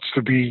wants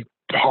to be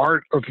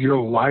part of your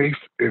life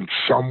in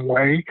some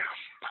way.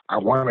 I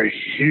want to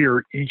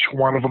hear each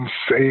one of them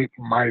say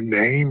my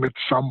name at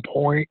some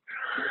point.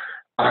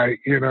 I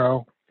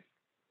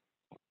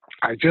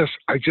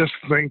just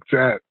think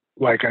that,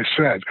 like I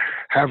said,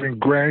 having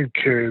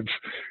grandkids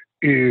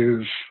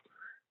is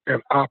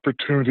an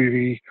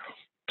opportunity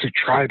to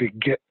try to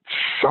get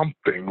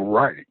something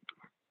right.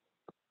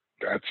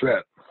 That's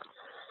it.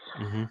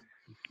 Hmm.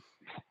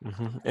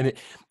 Hmm.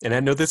 And I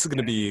know this is going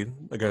to be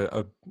like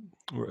a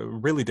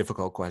really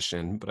difficult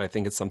question, but I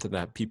think it's something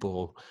that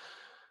people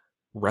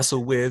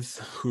wrestle with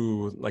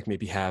who like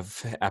maybe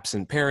have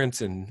absent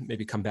parents and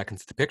maybe come back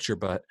into the picture.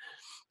 But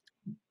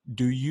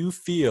do you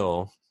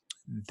feel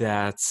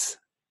that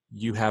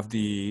you have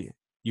the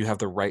you have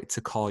the right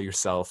to call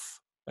yourself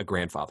a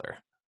grandfather?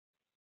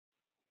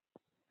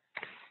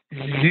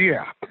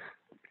 Yeah,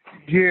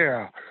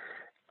 yeah.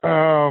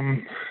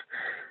 Um,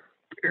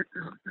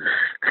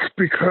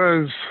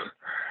 because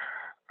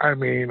I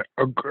mean,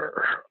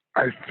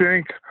 I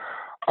think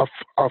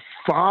a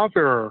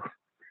father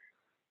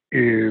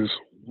is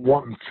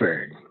one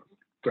thing.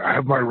 I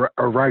have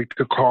a right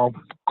to call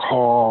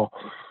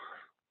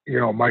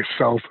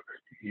myself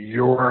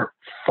your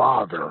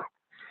father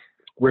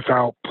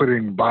without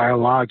putting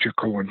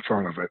biological in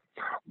front of it.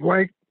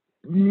 Like,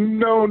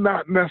 no,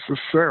 not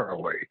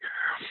necessarily.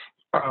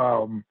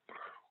 Um,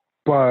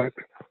 but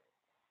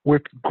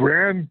with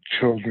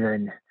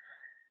grandchildren,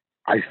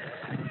 I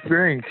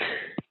think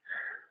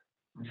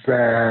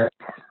that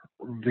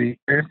the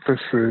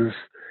emphasis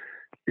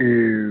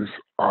is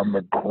on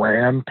the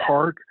grand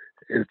part.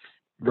 It's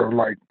they're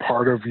like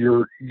part of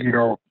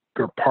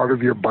they're part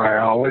of your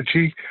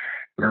biology.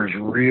 There's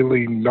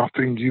really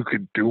nothing you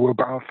could do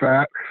about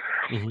that.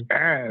 Hmm.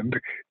 And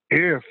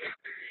if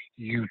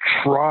you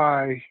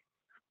try,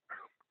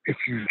 if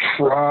you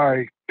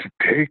try to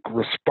take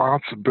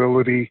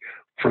responsibility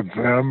for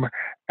them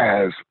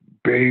as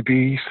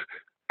babies,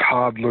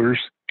 toddlers,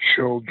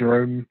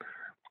 children,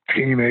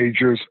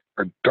 teenagers,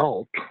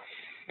 adults,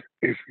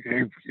 if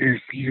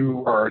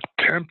you are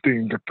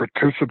attempting to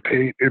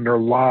participate in their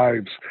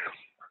lives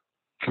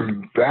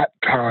from that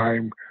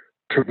time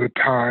to the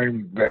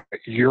time that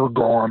you're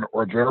gone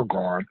or they're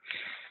gone,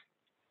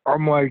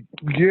 I'm like,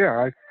 yeah,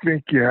 I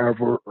think you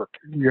have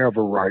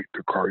a right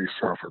to call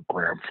yourself a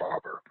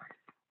grandfather.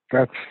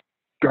 That's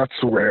that's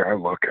the way I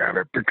look at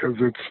it because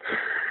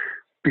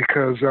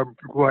I'm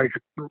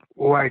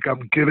like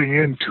I'm getting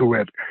into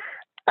it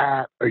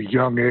at a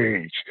young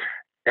age,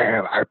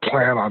 and I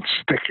plan on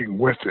sticking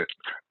with it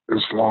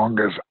as long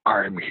as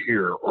I'm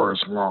here or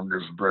as long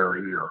as they're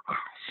here.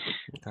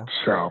 Okay.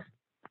 So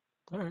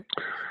All right.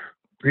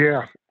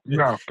 yeah, Yeah.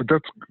 no, but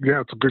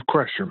it's a good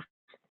question.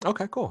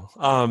 Okay, cool.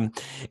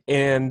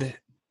 And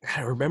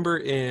I remember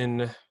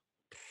in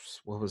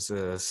what was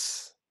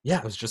this? Yeah,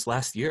 it was just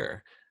last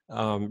year,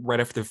 right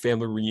after the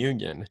family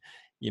reunion,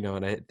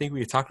 and I think we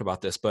had talked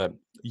about this, but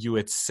you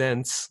had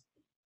sent,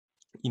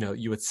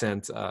 you had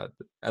sent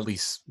at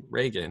least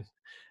Reagan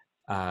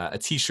a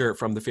T-shirt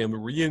from the family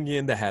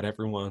reunion that had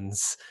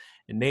everyone's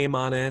name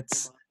on it.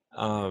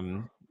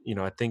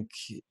 I think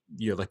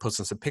you like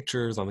posting some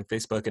pictures on like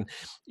Facebook, and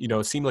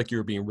it seemed like you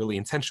were being really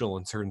intentional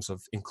in terms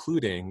of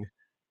including,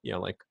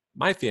 like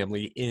my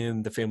family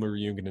in the family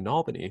reunion in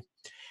Albany.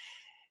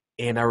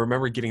 And I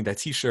remember getting that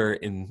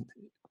T-shirt and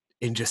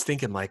just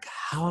thinking like,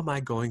 how am I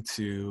going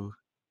to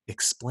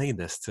explain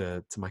this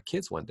to my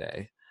kids one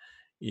day?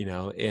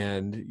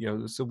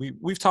 And so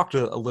we've talked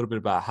a little bit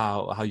about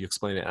how you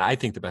explain it, and I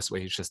think the best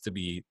way is just to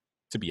be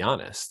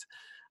honest.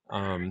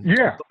 um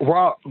Yeah,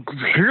 well,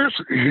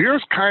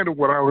 here's kind of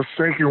what I was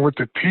thinking with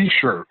the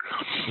T-shirt.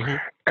 mhm.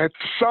 At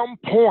some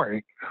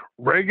point,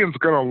 Reagan's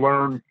going to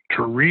learn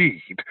to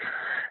read,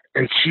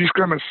 and she's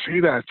going to see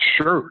that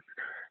shirt,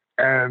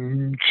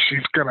 and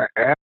she's going to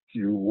ask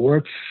you,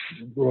 what's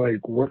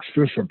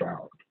this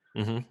about?"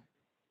 Mhm.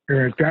 And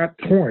at that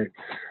point,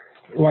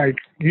 like,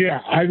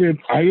 yeah, I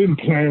didn't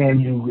plan on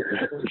you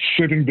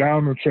sitting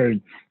down and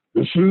saying,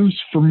 "This is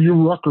from your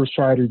Rucker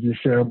side of your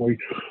family,"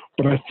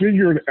 but I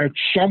figured at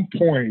some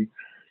point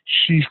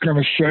she's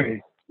gonna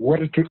say, What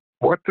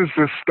does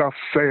this stuff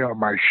say on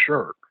my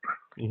shirt?"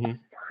 Mhm.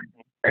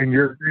 And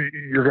you're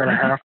gonna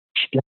have to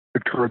explain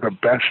it to her the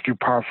best you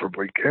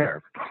possibly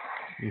can.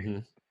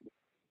 Mhm.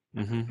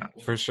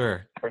 Mhm. For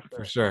sure.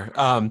 For sure.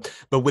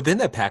 But within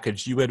that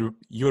package, you had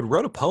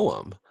wrote a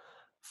poem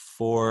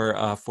for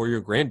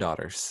your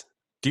granddaughters.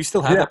 Do you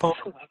still have Yeah, that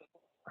poem?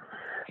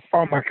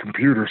 on my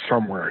computer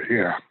somewhere.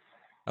 Yeah.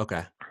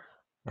 Okay.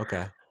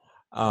 Okay.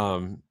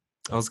 um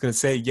I was gonna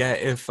say, yeah,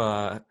 if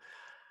I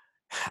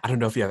don't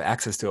know if you have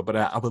access to it, but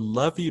I would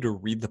love you to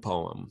read the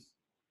poem,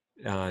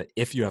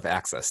 if you have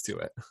access to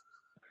it.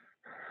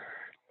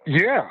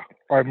 Yeah,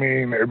 I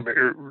mean,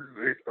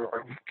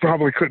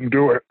 probably couldn't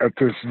do it at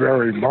this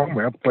very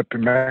moment, but the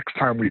next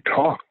time we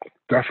talk,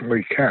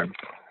 definitely can.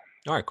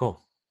 All right,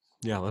 cool.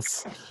 Yeah,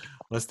 let's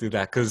do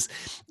that. Because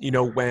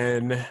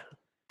when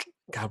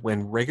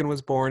when Reagan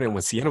was born and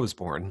when Sienna was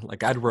born,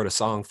 like I wrote a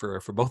song for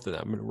both of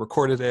them and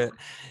recorded it,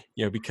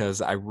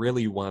 because I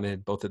really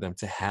wanted both of them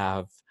to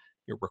have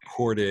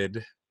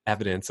recorded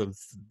evidence of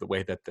the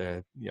way that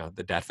the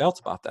dad felt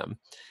about them,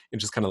 and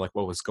just kind of like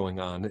what was going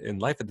on in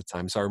life at the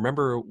time. So I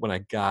remember when I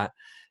got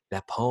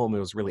that poem, it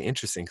was really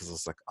interesting because I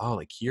was like, oh,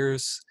 like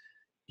here's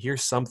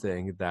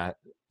something that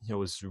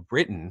was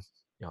written,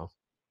 you know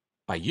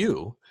by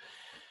you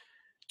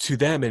to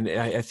them, and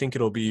I think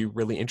it'll be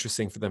really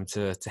interesting for them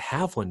to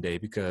have one day,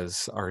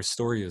 because our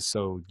story is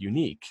so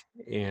unique.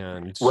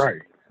 And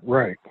Right.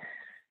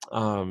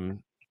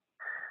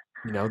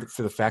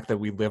 for the fact that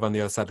we live on the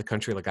other side of the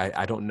country, like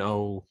I don't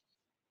know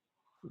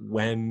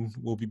when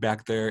we'll be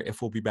back there, if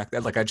we'll be back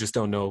there. Like I just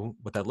don't know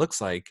what that looks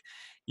like,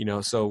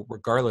 so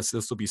regardless,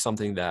 this will be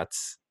something that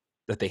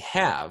they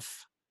have,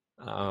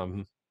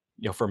 from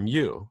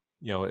you.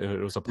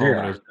 It was a poem,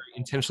 and it was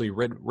intentionally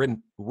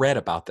read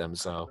about them.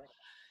 So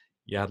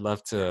yeah, I'd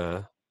love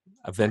to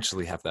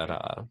eventually have that.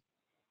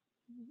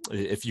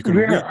 If you can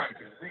read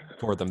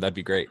for them, that'd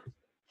be great.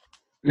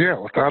 Yeah,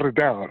 without a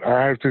doubt.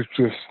 I have to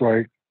just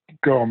like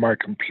go on my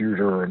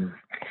computer and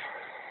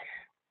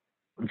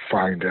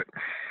find it.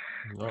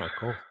 Oh,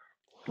 cool.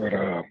 But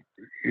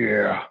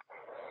yeah,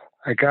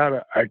 I got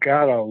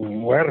a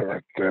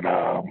letter that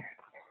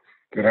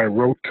I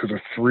wrote to the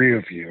three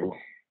of you,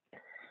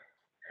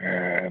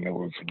 and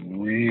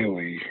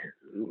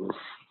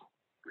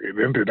it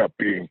ended up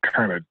being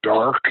kind of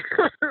dark.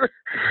 I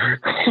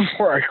was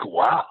like,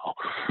 wow,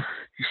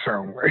 you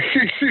sound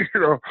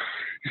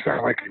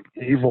like an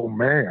evil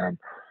man.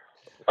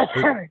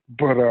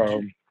 But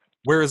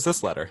where is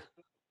this letter?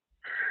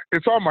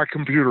 It's on my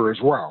computer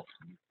as well.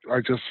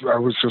 I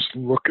was just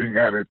looking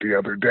at it the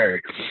other day,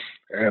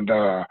 and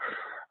I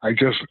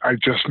just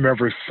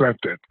never sent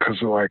it because,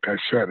 like I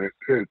said,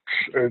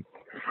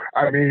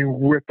 I mean,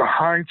 with the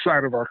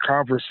hindsight of our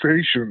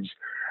conversations,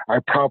 I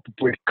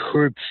probably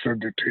could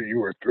send it to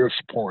you at this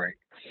point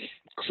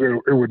because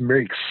it would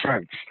make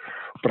sense.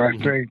 But I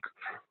think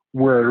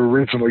where it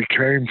originally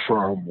came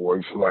from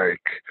was like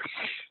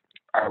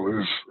I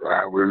was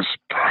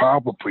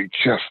probably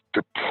just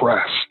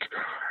depressed,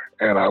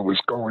 and I was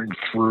going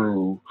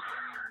through,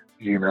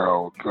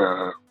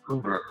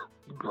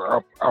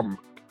 I'm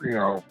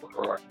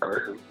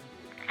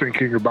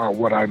thinking about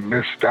what I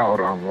missed out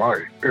on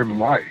in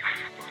life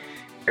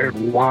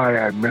and why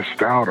I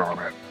missed out on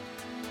it.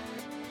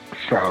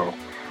 So,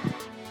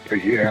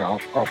 yeah,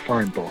 I'll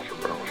find both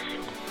of those.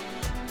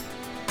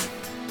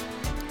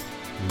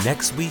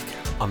 Next week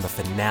on the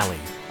finale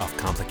of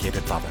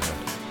Complicated Fatherhood.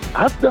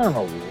 I've done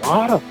a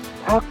lot of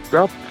fucked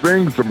up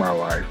things in my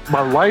life.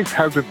 My life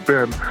hasn't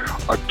been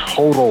a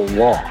total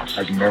loss.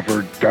 I've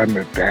never done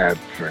the dad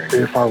thing.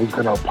 If I was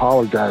going to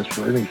apologize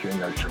for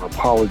anything, I should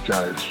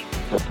apologize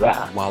for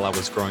that. While I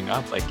was growing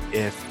up, like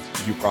if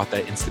you brought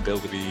that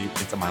instability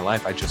into my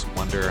life, I just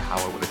wonder how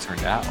it would have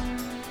turned out.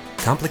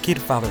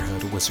 Complicated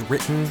Fatherhood was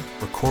written,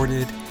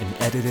 recorded, and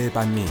edited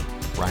by me,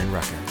 Ryan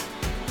Rucker.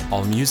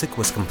 All music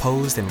was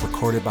composed and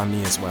recorded by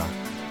me as well.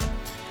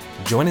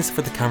 Join us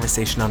for the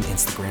conversation on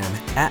Instagram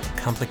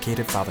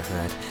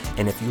 @ComplicatedFatherhood.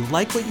 And if you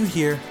like what you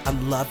hear, I'd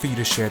love for you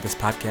to share this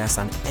podcast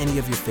on any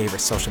of your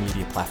favorite social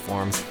media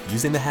platforms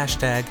using the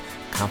hashtag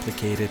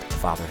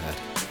ComplicatedFatherhood.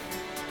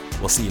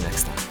 We'll see you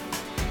next time.